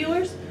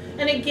interviewers?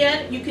 And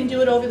again, you can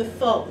do it over the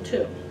phone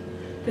too.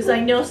 Because I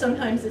know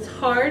sometimes it's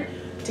hard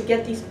to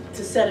get these,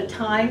 to set a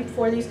time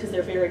for these because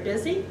they're very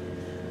busy.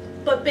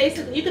 But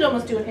basically, you could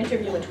almost do an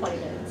interview in 20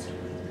 minutes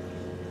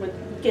with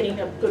getting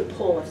a good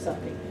pull of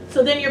something.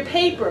 So then your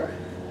paper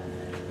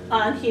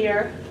on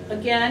here,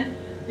 again,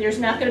 there's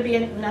not going to be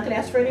any, I'm not going to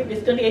ask for any,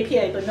 it's going to be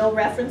APA, but no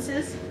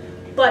references.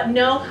 But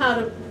know how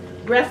to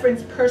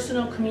reference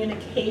personal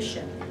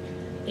communication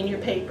in your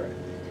paper.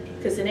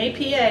 Because in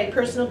APA,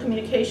 personal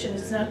communication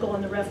does not go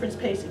on the reference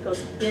page, it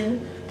goes in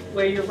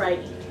where you're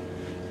writing,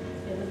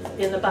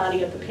 in the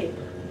body of the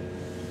paper.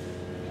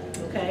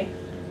 Okay?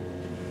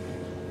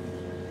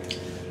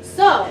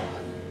 So,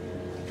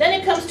 then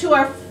it comes to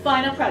our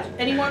final project.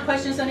 Any more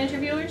questions on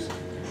interviewers?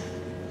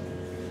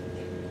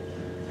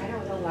 I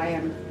don't know why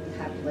I'm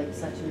have like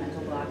such a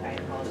mental block, I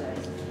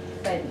apologize.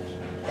 But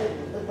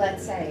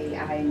let's say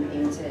I'm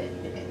into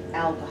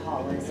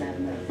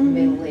alcoholism,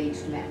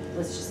 middle-aged men.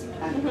 Let's just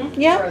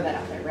Yeah. throw that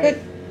out there, right?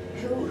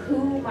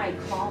 Who am I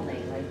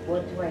calling? Like,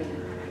 what do I?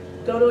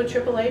 Go to a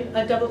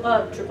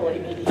AAA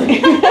meeting.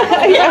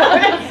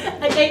 Yeah.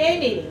 An AA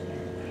meeting.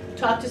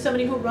 Talk to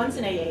somebody who runs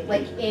an AA meeting.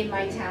 Like in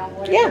my town,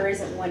 what if Yeah. there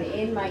isn't one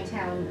in my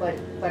town,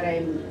 but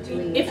I'm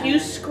doing If you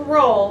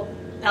scroll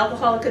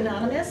Alcoholic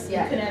Anonymous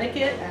Yeah. in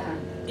Connecticut,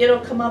 it'll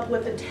come up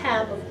with a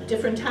tab of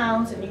different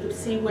towns and you can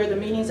see where the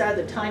meetings are,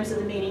 the times of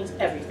the meetings,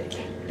 everything.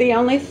 The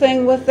only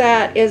thing with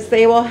that is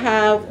they will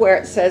have where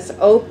it says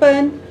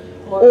open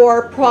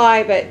or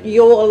private.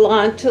 You'll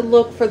want to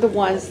look for the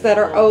ones that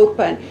are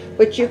open.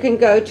 But you can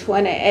go to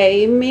an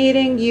AA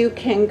meeting, you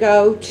can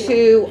go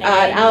to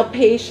an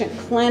outpatient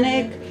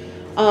clinic,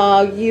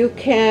 you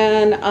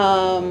can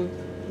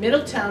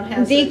Middletown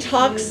has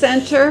detox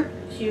center.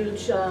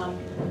 huge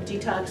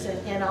detox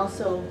and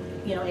also,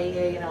 you know,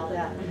 AA and all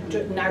that.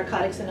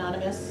 Narcotics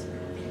Anonymous.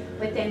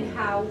 But then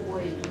how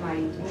would my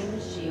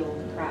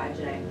windshield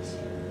project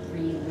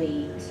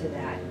relate to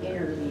that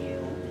interview?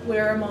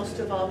 Where are most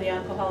of all the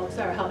alcoholics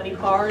are? How many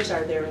bars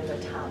are there in the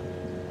town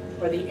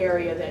or the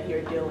area that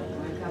you're doing?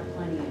 Well, I've got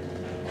plenty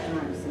of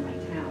drugs in my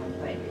town,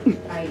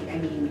 but I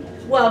mean,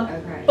 Well,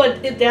 okay.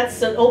 but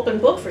that's an open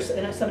book for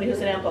somebody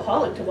who's an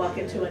alcoholic to walk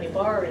into any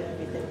bar and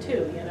everything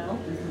too, you know?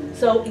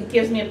 So it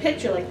gives me a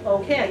picture like,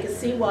 okay, I can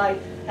see why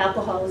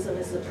alcoholism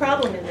is a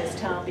problem in this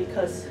town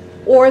because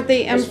Or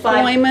the There's five-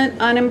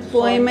 employment,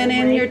 unemployment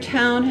in rate. your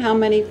town, how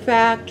many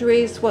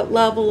factories, what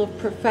level of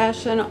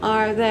profession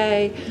are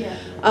they?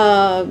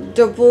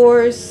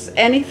 Divorce,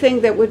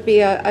 anything that would be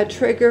a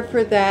trigger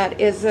for that,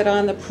 is it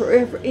on the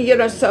periphery, you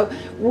know, so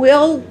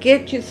we'll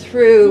get you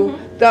through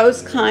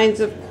those kinds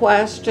of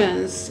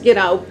questions, you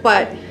know,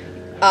 but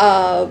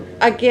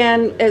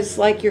again, it's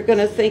like you're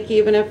gonna think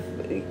even if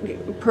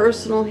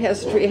personal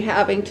history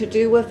having to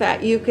do with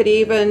that, you could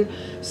even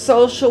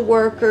social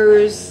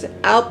workers,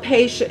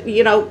 outpatient,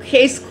 you know,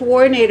 case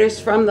coordinators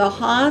from the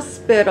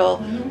hospital,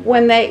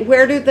 when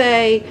where do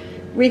they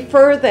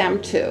refer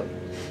them to?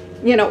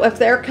 You know, if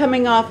they're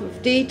coming off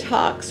of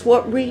detox,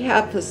 what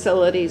rehab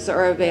facilities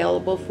are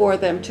available for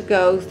them to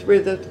go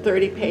through the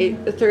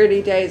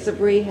 30 days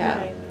of rehab?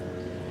 Right.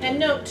 And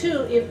note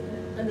too, if,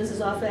 and this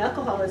is off of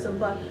alcoholism,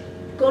 but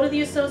go to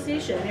the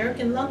association,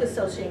 American Lung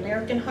Association,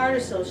 American Heart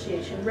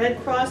Association,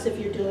 Red Cross if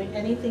you're doing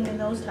anything in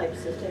those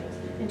types of things.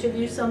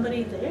 Interview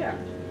somebody there.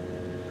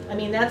 I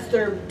mean, that's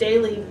their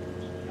daily,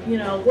 you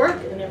know,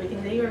 work and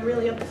everything. They are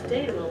really up to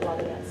date with a lot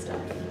of that stuff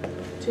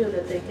too,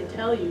 that they can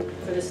tell you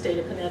for the state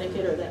of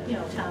Connecticut or that, you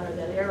know, town or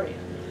that area.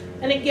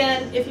 And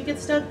again, if you get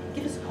stuck,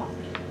 give us a call.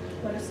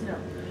 Let us know.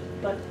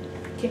 But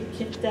can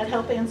that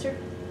help answer?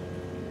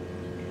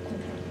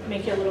 Okay.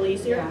 Make it a little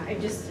easier? Yeah, I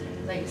just,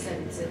 like I said,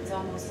 it's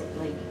almost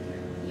like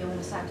you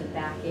almost have to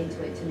back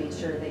into it to make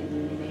sure that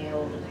you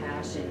nail the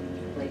passion,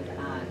 like,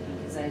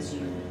 because as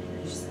you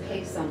just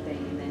pick something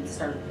and then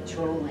start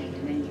patrolling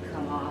and then you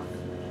come off.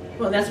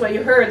 Well, that's why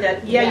you heard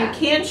that, yeah, Yeah. you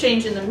can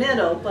change in the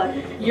middle, but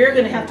you're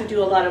gonna have to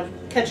do a lot of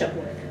catch-up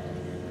work.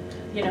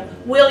 You know,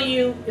 will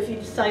you, if you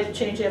decide to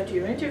change after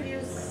your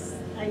interviews,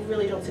 I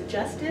really don't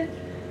suggest it.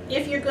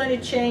 if you're going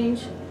to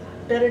change,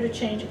 better to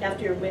change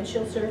after your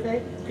windshield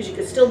survey, because you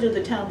could still do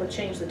the town but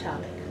change the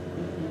topic.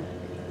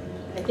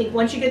 I think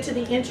once you get to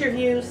the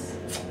interviews,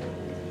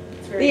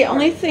 it's very The hard.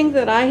 only thing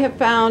that I have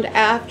found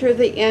after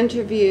the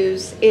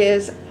interviews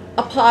is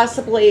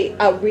possibly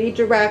a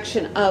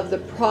redirection of the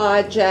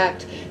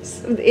project.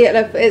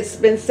 It's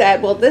been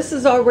said, well, this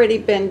has already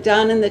been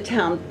done in the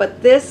town,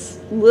 but this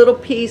little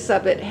piece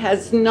of it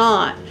has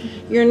not.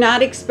 You're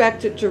not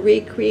expected to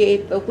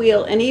recreate the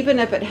wheel, and even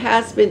if it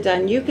has been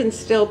done, you can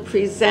still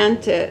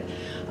present it.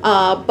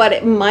 But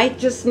it might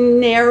just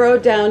narrow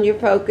down your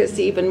focus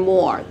even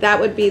more. That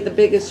would be the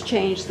biggest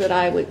change that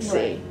I would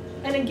see. Right.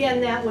 And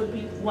again, that would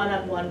be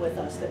one-on-one with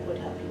us that would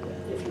help you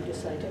with, if you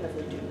decide to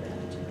ever do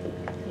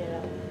that. You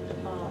know,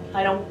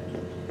 I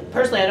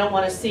don't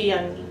want to see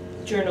on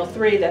Journal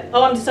 3 that,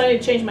 oh, I'm deciding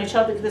to change my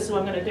child because this is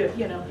what I'm going to do.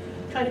 You know,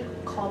 try to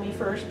call me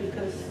first,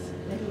 because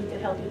maybe we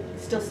could help you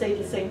still say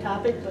the same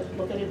topic but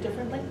look at it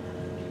differently,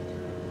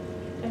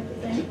 type of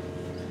thing.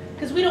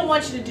 Because we don't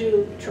want you to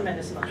do a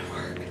tremendous amount of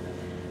work.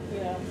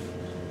 You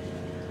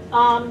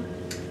know.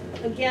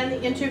 Again,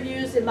 the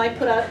interviews, it might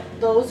put out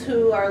those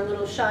who are a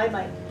little shy,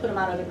 might put them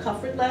out at a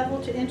comfort level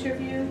to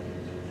interview,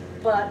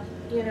 but,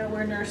 you know,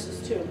 we're nurses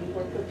too. We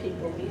work with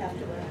people. We have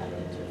to learn how to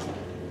interview.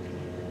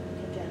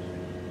 Again.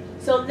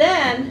 So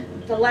then,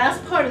 the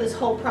last part of this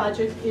whole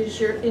project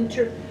is your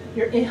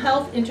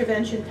health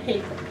intervention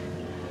paper.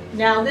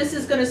 Now, this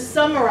is going to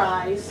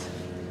summarize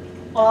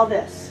all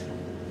this.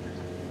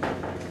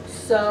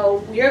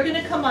 So, we are going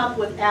to come up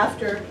with,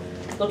 after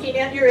looking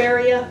at your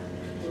area,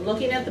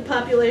 looking at the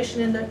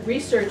population and the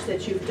research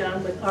that you've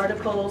done with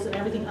articles and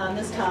everything on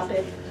this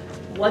topic,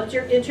 what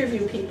your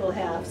interview people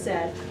have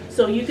said.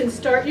 So you can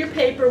start your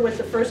paper with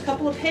the first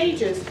couple of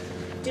pages,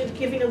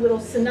 giving a little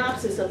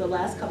synopsis of the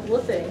last couple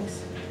of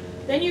things.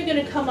 Then you're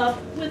going to come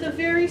up with a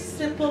very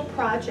simple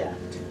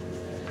project.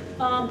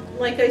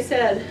 Like I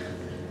said,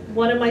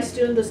 one of my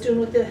students, the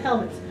student with the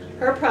helmets,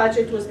 her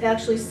project was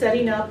actually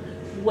setting up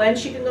when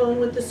she could go in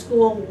with the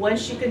school, when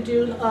she could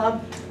do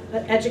an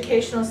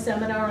educational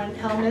seminar on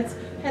helmets,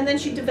 and then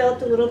she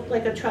developed a little,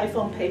 like a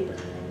trifoam paper.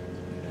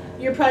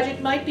 Your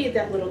project might be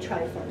that little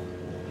trifoam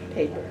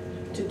paper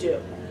to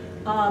do.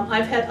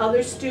 I've had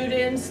other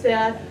students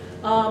that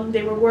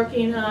they were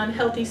working on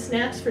healthy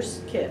snacks for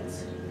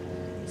kids.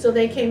 So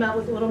they came out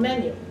with a little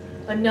menu.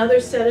 Another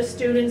set of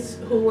students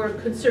who were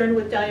concerned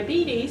with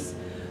diabetes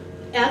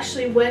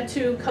actually went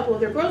to a couple of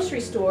their grocery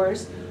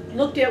stores,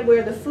 looked at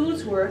where the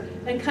foods were,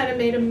 and kind of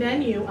made a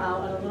menu out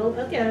on a little,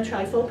 again, a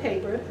trifold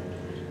paper,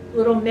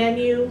 little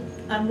menu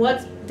on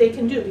what they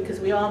can do, because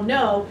we all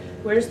know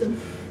where's the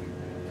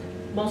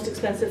most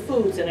expensive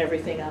foods and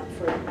everything out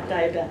for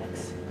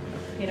diabetics,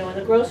 you know, in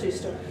the grocery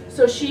store.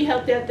 So she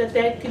helped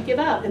that could give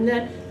out. And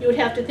then you would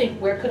have to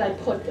think, where could I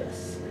put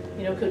this?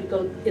 You know, could it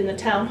go in the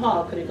town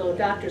hall? Could it go to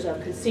doctor's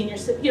office? Could senior,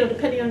 you know,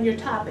 depending on your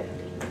topic.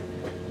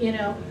 You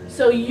know,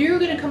 so you're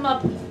going to come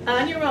up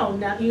on your own,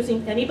 not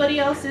using anybody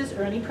else's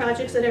or any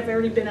projects that have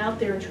already been out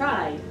there and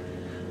tried,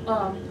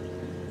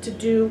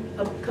 to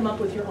come up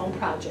with your own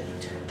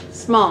project.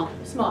 Small.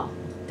 Small,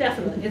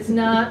 definitely. It's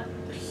not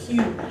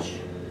huge.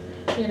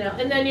 You know,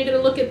 and then you're going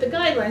to look at the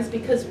guidelines,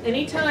 because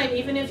anytime,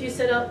 even if you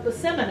set up a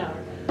seminar,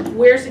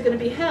 where's it going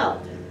to be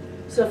held?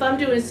 So if I'm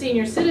doing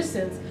senior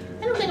citizens,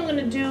 I don't think I'm going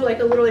to do like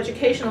a little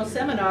educational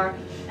seminar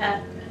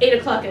at 8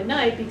 o'clock at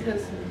night,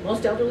 because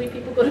most elderly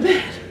people go to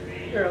bed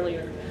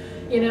earlier.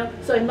 You know,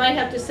 so I might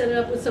have to set it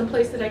up with some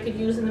place that I could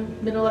use in the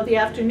middle of the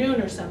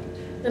afternoon or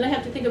something. Then I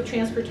have to think of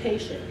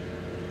transportation.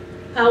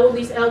 How will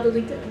these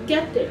elderly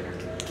get there?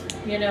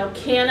 You know,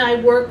 can I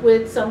work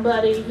with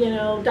somebody, you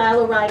know,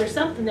 dial a ride or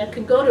something that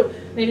could go to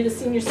maybe the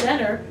senior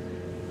center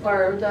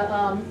or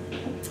the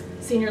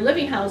senior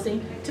living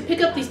housing to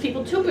pick up these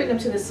people, to bring them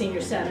to the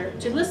senior center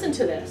to listen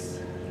to this,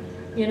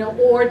 you know,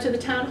 or to the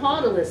town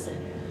hall to listen.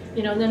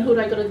 You know, and then who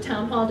do I go to the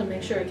town hall to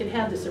make sure I can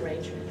have this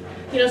arrangement?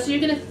 You know, so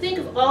you're going to think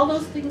of all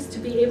those things to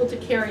be able to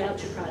carry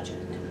out your project.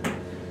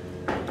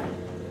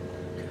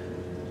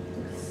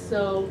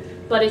 So,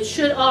 but it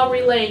should all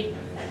relate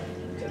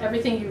to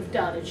everything you've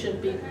done. It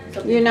shouldn't be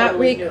something You're not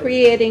totally new.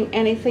 recreating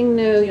anything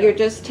new. Yeah. You're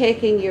just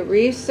taking your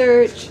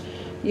research,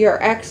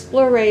 your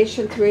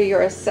exploration through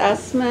your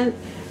assessment,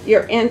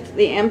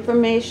 the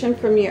information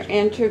from your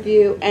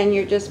interview, and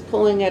you're just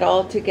pulling it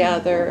all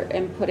together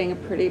and putting a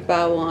pretty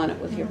bow on it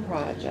with your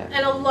project.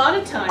 And a lot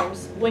of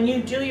times, when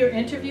you do your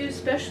interview,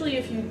 especially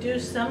if you do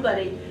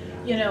somebody,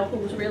 you know,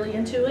 who's really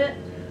into it,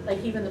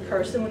 like even the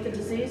person with the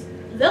disease,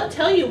 they'll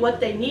tell you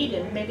what they need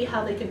and maybe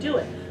how they can do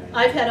it.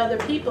 I've had other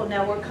people,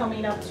 now we're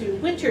coming up to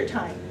winter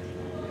time.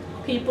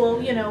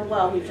 People, you know,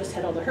 well, we've just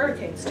had all the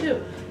hurricanes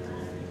too.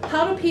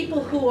 How do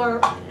people who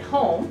are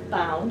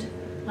homebound,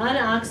 on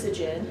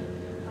oxygen,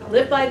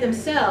 live by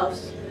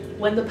themselves,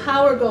 when the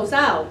power goes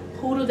out,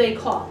 who do they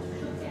call?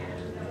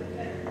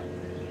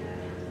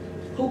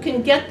 Who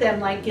can get them,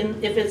 like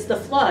if it's the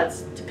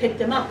floods, to pick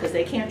them up because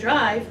they can't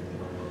drive?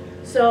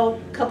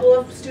 So a couple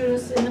of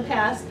students in the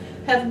past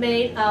have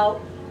made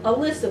out a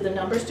list of the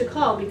numbers to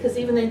call, because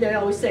even though they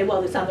always say,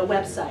 well, it's on the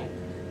website.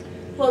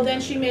 Well,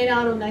 then she made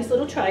out a nice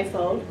little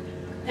trifold,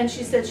 and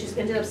she said she's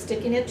ended up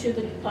sticking it to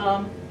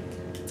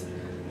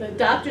the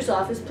doctor's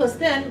office. Plus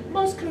then,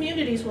 most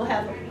communities will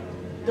have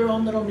their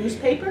own little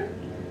newspaper.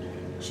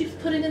 She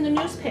put it in the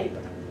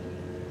newspaper,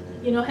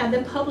 you know, had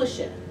them publish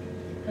it.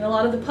 And a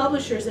lot of the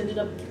publishers ended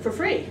up for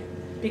free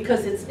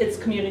because it's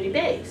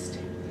community-based,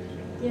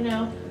 you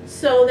know.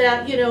 So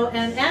that, you know,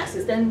 and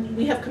access. Then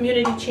we have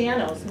community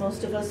channels.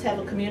 Most of us have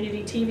a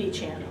community TV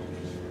channel.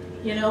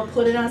 You know,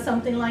 put it on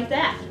something like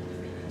that.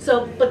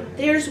 So, but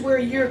there's where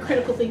your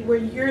critical thing, where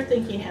your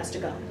thinking has to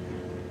go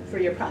for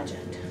your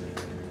project.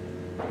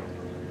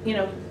 You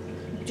know,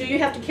 do you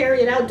have to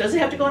carry it out? Does it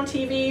have to go on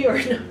TV or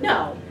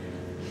no?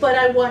 But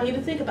I want you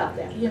to think about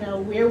that. You know,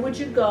 where would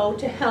you go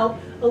to help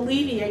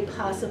alleviate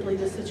possibly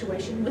the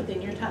situation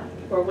within your town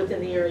or within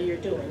the area you're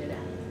doing it at?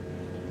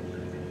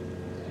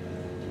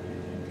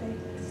 Okay,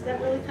 does that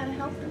really kind of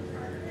help?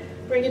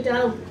 Bring it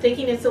down,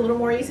 thinking it's a little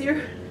more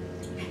easier?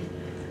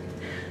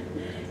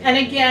 And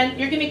again,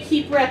 you're going to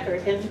keep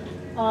record. And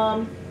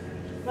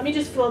let me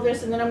just fill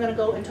this, and then I'm going to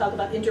go and talk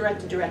about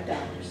indirect and direct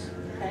hours.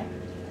 Okay.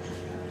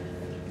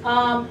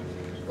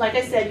 Like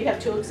I said, you have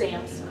 2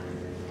 exams.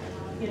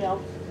 You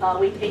know,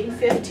 week 8 and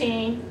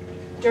 15.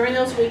 During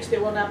those weeks,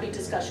 there will not be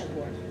discussion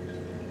board.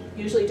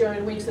 Usually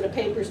during weeks that a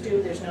paper's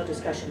due, there's no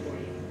discussion board.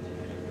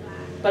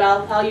 But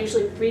I'll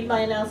usually read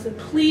my announcement.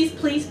 Please,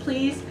 please,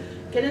 please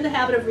get in the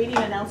habit of reading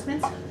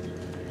announcements,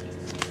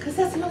 because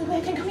that's the only way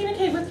I can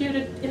communicate with you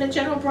in a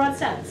general broad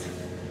sense.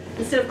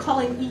 Instead of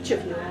calling each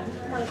of you,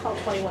 I want to call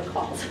 21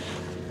 calls.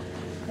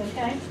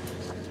 Okay?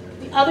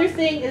 The other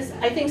thing is,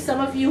 I think some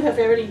of you have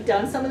already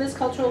done some of this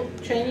cultural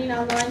training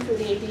online through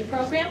the AD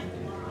program.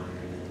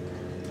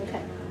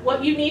 Okay.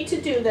 What you need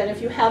to do then,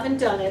 if you haven't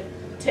done it,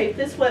 take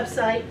this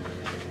website,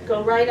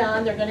 go right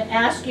on. They're going to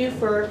ask you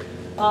for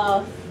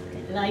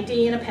an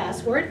ID and a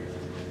password.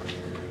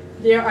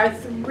 There are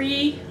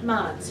 3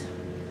 mods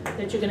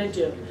that you're going to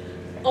do.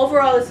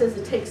 Overall, it says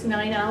it takes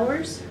 9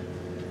 hours.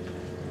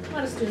 A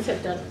lot of students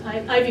have done.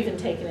 I've even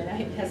taken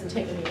it. It hasn't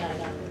taken me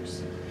 9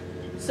 hours.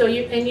 So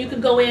you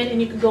could go in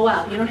and you could go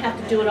out. You don't have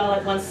to do it all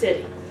at one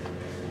sitting.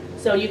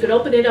 So you could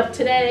open it up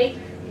today,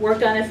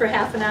 work on it for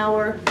half an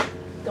hour,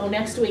 go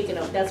next week, and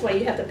that's why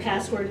you have the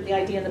password, the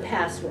ID, and the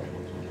password.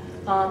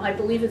 I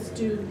believe it's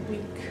due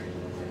week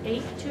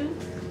 8 too.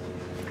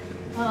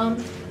 So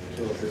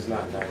if it's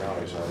not 9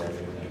 hours already.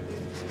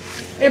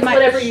 It might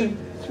whatever be you.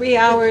 3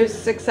 hours,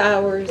 6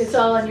 hours. It's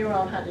all on your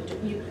own how to do.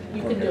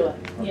 You can do it.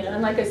 Okay. You know,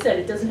 and like I said,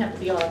 it doesn't have to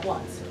be all at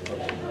once.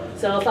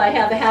 So if I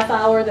have a half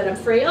hour that I'm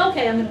free,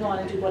 okay, I'm going to go on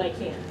and do what I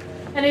can.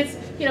 And it's,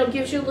 you know,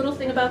 gives you a little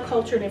thing about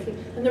culture and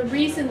everything. And the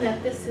reason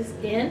that this is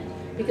in,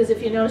 because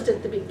if you noticed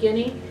at the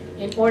beginning,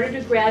 in order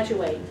to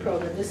graduate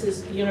program, this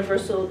is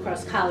universal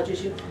across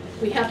colleges,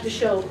 we have to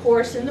show a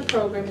course in the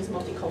program is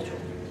multicultural.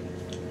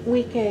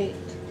 Week 8.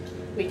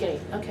 Week 8,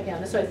 okay, yeah,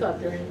 that's what I thought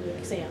during the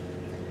exam.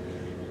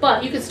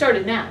 But you can start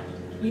it now.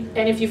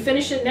 And if you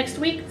finish it next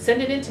week,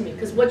 send it in to me,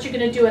 because what you're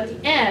going to do at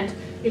the end,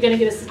 you're going to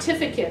get a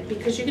certificate,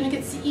 because you're going to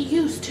get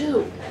CEUs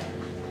too.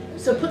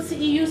 So put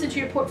CEUs into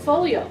your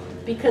portfolio,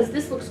 because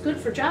this looks good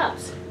for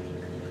jobs,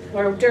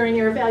 or during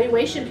your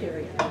evaluation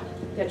period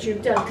that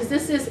you've done, because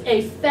this is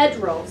a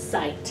federal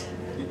site.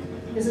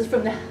 This is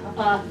from the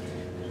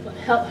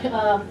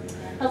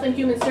Health and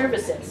Human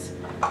Services.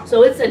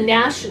 So it's a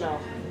national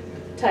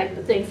type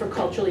of thing for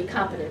culturally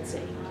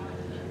competency.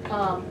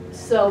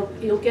 So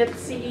you'll get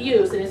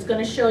CEUs, and it's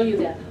going to show you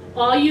that.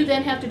 All you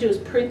then have to do is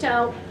print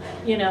out,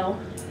 you know,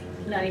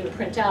 not even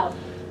print out,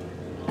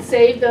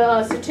 save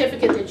the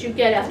certificate that you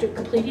get after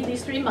completing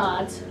these 3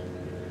 mods,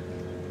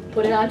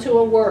 put it onto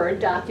a Word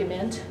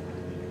document,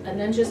 and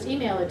then just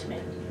email it to me.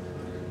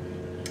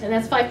 And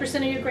that's 5%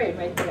 of your grade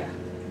right there.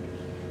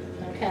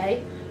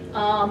 Okay?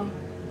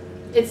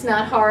 It's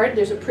not hard.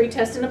 There's a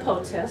pre-test and a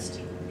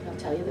post-test. I'll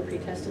tell you the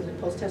pre-test and the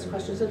post-test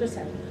questions are the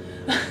same.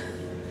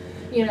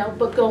 You know,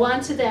 but go on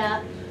to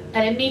that,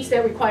 and it meets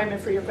that requirement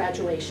for your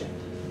graduation.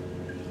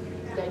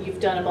 That you've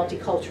done a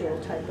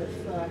multicultural type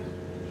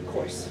of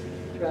course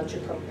throughout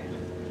your program.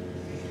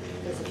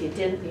 Because if you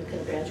didn't, you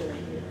couldn't graduate.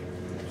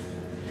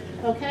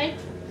 Okay?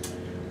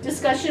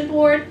 Discussion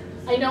board.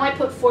 I know I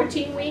put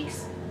 14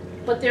 weeks,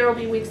 but there will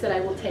be weeks that I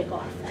will take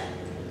off.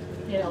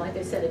 You know, like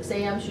I said,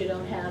 exams, you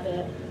don't have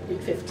it.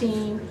 Week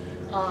 15,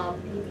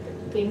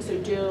 things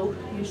are due.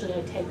 Usually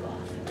I take off.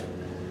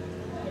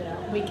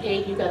 Week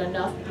 8, you got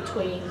enough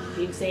between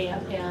the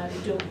exam and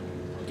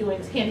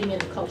handing in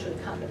the culturally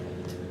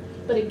competent.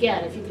 But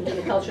again, if you can do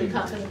the culturally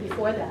competent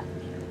before that,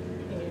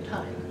 in your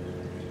time.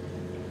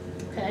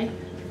 Okay?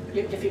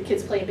 If your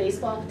kid's playing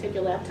baseball, take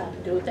your laptop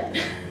and do it then.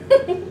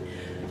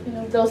 You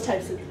know, those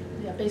types of,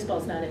 yeah,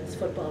 baseball's not it, it's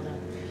football now.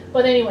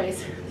 But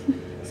anyways,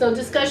 so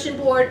discussion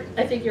board,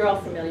 I think you're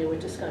all familiar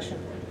with discussion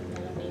board.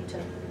 I don't need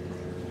to.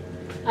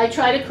 I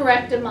try to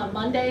correct them on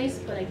Mondays,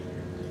 but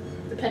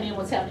depending on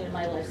what's happening in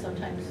my life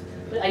sometimes.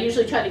 But I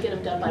usually try to get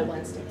them done by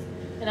Wednesday.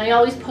 And I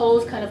always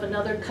pose kind of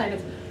another kind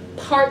of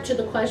part to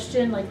the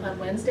question, like on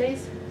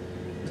Wednesdays,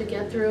 to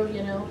get through,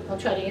 you know. I'll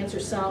try to answer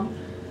some.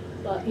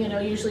 But, you know,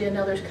 usually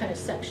another kind of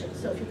section,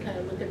 so if you kind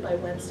of look at by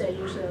Wednesday,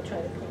 usually I'll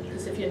try to pull,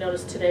 because if you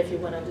notice today, if you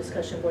went on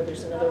discussion board,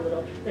 there's another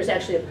little, there's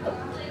actually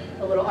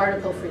a little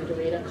article for you to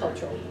read on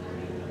cultural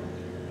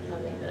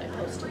that I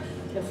posted,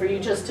 and for you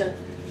just to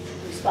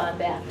respond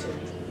back to.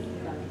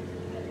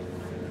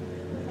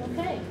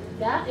 Okay,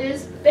 that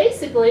is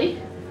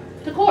basically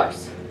the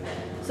course.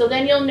 So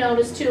then you'll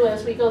notice too,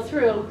 as we go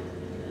through,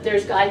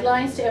 there's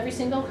guidelines to every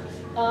single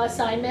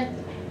assignment,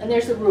 and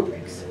there's the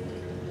rubrics.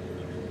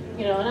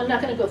 You know, and I'm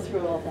not going to go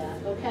through all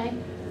that, okay?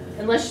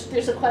 Unless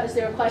there's is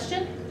there a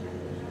question?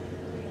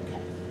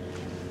 Okay.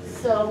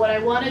 So what I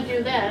want to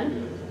do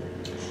then.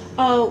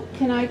 Oh,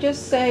 can I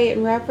just say,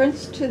 in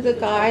reference to the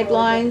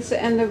guidelines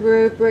and the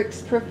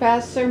rubrics,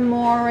 Professor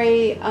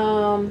Mori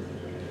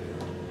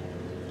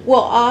will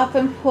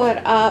often put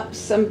up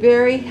some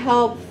very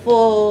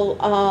helpful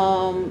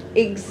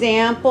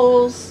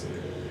examples.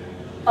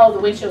 Oh, the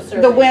windshield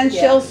survey. The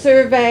windshield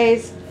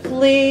surveys.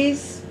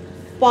 Please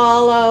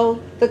follow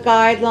the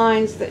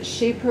guidelines that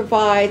she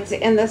provides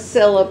in the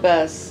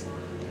syllabus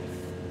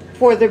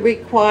for the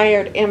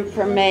required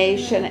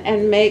information,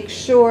 and make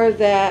sure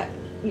that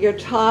your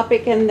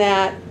topic in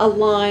that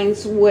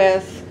aligns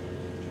with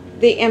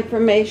the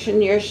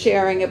information you're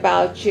sharing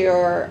about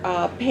your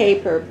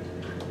paper.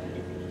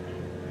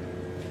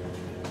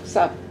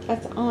 So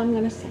that's all I'm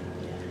going to say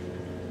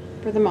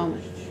for the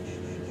moment.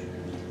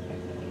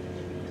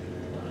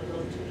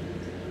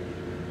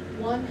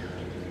 One.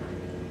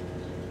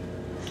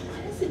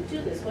 Why does it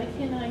do this? Why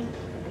can't I?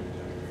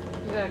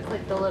 You gotta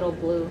click the little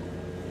blue.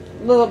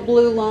 Little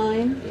blue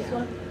line. This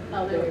one?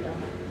 Oh, there we go.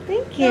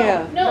 Thank you.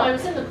 No, I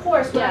was in the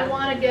course, but I Yeah.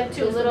 want to get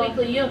to The the little-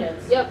 weekly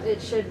units. Yep,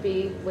 it should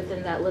be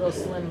within that little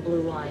slim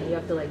blue line. You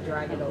have to like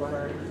drag it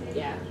over.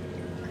 Yeah.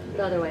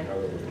 The other way.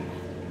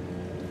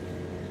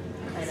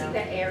 I See know.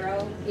 the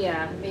arrow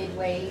Yeah.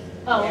 midway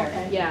Oh, there?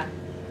 okay. Yeah.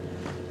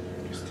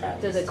 Just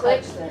tap. Does it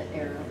click? Touch the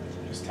arrow,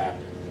 Just tap.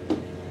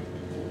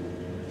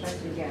 touch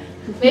it again.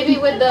 Maybe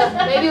with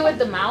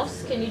the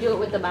mouse. Can you do it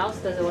with the mouse?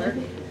 Does it work?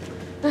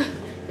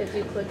 If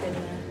you click in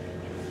there,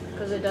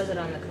 because it does it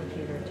on the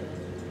computer too.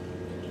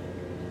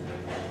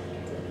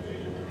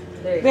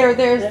 There you go.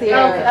 There's the Okay,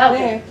 arrow.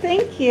 okay. There.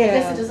 Thank you. I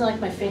guess it doesn't like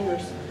my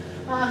fingers.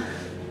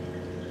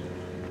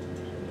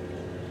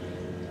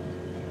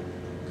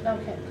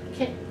 Okay.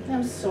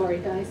 I'm sorry,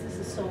 guys. This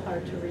is so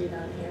hard to read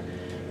on here.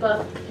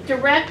 But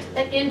direct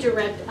and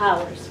indirect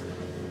hours.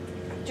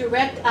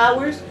 Direct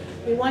hours,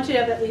 we want you to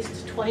have at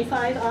least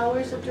 25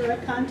 hours of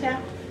direct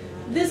contact.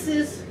 This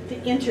is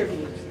the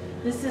interviews.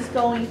 This is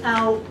going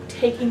out,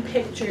 taking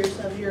pictures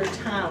of your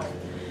town.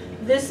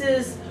 This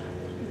is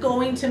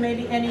going to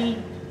maybe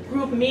any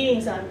group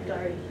meetings on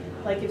Garden.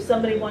 Like if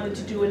somebody wanted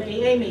to do an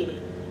AA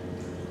meeting.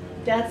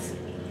 That's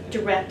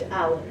direct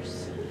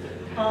hours.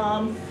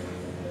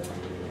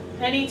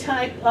 Any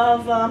type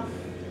of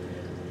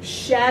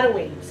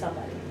shadowing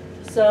somebody.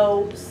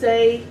 So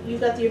say you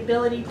got the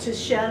ability to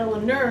shadow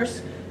a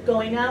nurse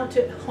going out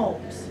to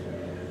homes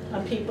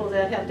on people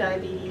that have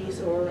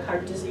diabetes or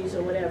heart disease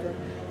or whatever.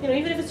 You know,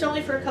 even if it's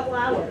only for a couple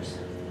hours.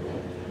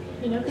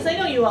 You know, because I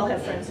know you all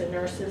have friends and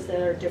nurses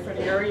that are different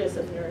areas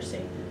of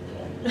nursing.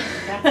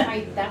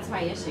 That's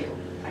my issue.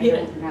 I Yeah.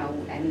 don't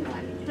know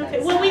anyone. Okay,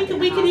 that's well, we not could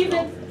in we a could even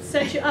hospital.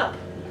 set you up.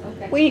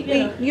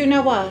 Okay. You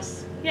know us.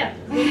 Yeah,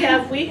 we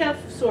have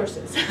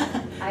sources.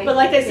 I've But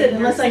like I said, been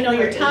unless I know nursing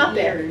your for 8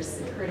 topic.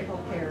 years, critical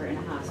care in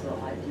a hospital,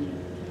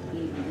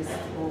 this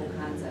whole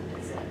concept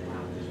is like,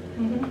 wow.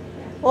 Mhm.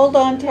 Hold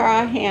on to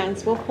our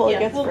hands. We'll pull you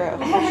Yeah,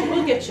 through.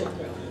 We'll get you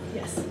through,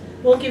 yes.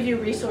 We'll give you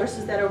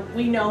resources that are,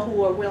 we know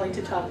who are willing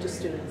to talk to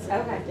students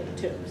and Okay. everything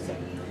too,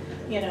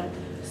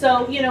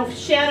 so, you know,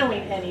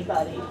 shadowing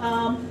anybody.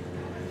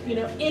 You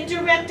know,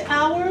 indirect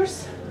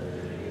hours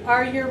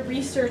are your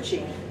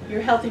researching,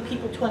 your Healthy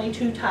People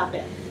 22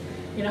 topic.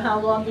 You know, how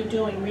long you're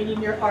doing,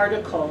 reading your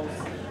articles,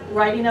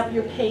 writing up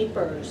your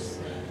papers,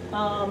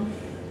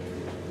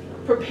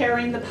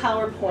 preparing the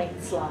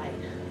PowerPoint slide.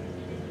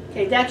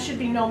 Okay, that should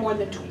be no more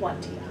than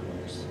 20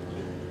 hours.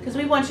 Because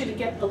we want you to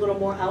get a little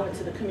more out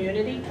into the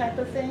community type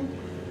of thing.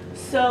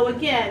 So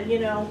again, you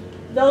know,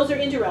 those are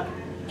indirect.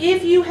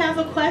 If you have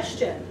a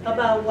question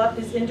about what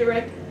is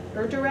indirect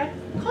or direct,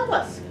 call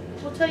us.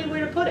 We'll tell you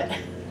where to put it.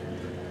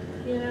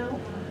 You know?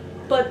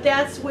 But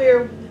that's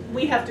where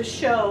we have to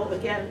show,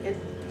 again, it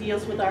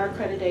deals with our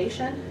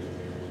accreditation,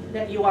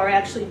 that you are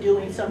actually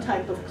doing some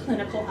type of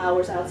clinical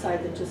hours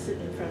outside than just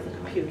sitting in front of a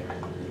computer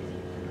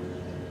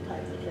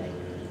type of thing.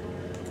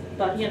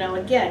 But, you know,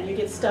 again, you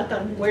get stuck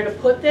on where to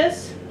put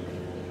this,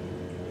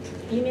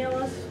 email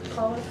us,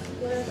 call us,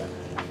 whatever.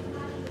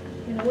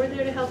 You know, we're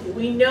there to help you.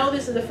 We know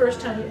this is the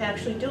first time you're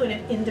actually doing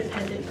an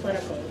independent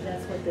clinical, and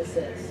that's what this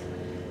is.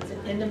 It's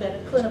an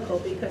independent clinical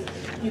because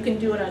you can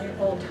do it on your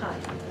own time.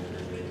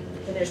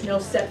 And there's no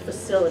set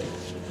facility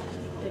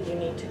that you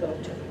need to go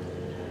to.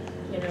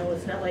 You know,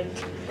 it's not like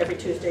every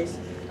Tuesdays,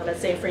 I'm at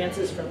St.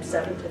 Francis from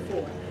 7 to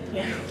 4,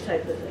 you know,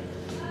 type of thing.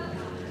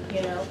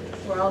 You know,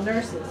 we're all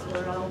nurses,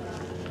 we're all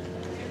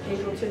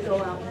able to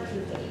go out and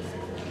do things.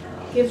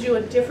 Gives you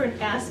a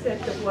different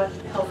aspect of what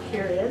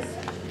healthcare is.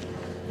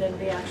 than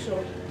the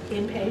actual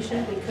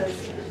inpatient,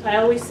 because I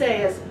always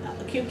say as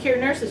acute care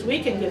nurses,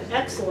 we can give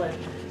excellent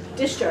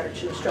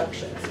discharge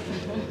instructions.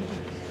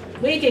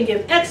 We can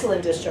give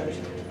excellent discharge.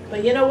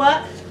 But you know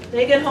what?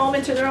 They get home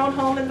into their own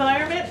home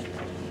environment,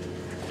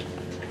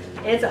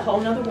 it's a whole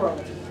nother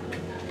world.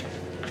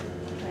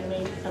 I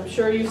mean, I'm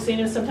sure you've seen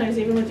it sometimes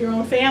even with your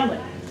own family.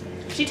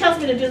 She tells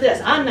me to do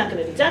this, I'm not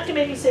gonna do. Dr.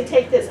 made me say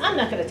take this, I'm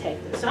not gonna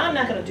take this, I'm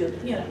not gonna do,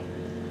 you know,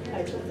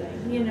 type of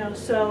thing, you know,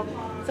 so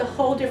it's a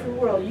whole different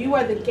world. You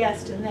are the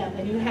guest in them,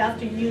 and you have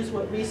to use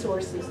what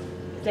resources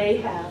they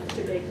have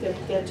to make them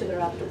get to their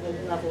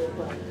optimal level of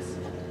wellness.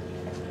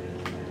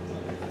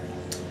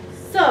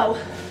 So,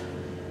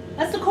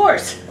 that's the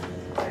course.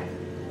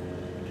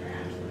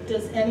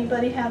 Does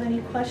anybody have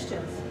any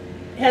questions?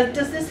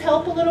 Does this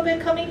help a little bit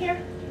coming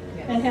here?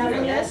 And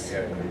having this?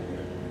 Yeah.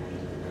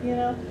 You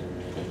know?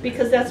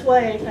 Because that's why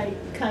I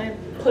kind of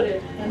put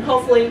it, and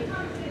hopefully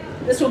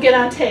this will get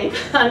on tape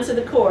onto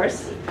the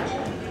course.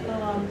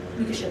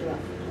 You can shut it off.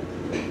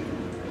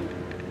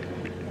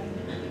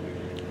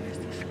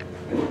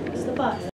 Where's the button?